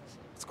 Pete.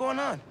 What's going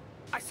on?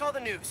 I saw the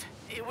news.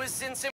 It was in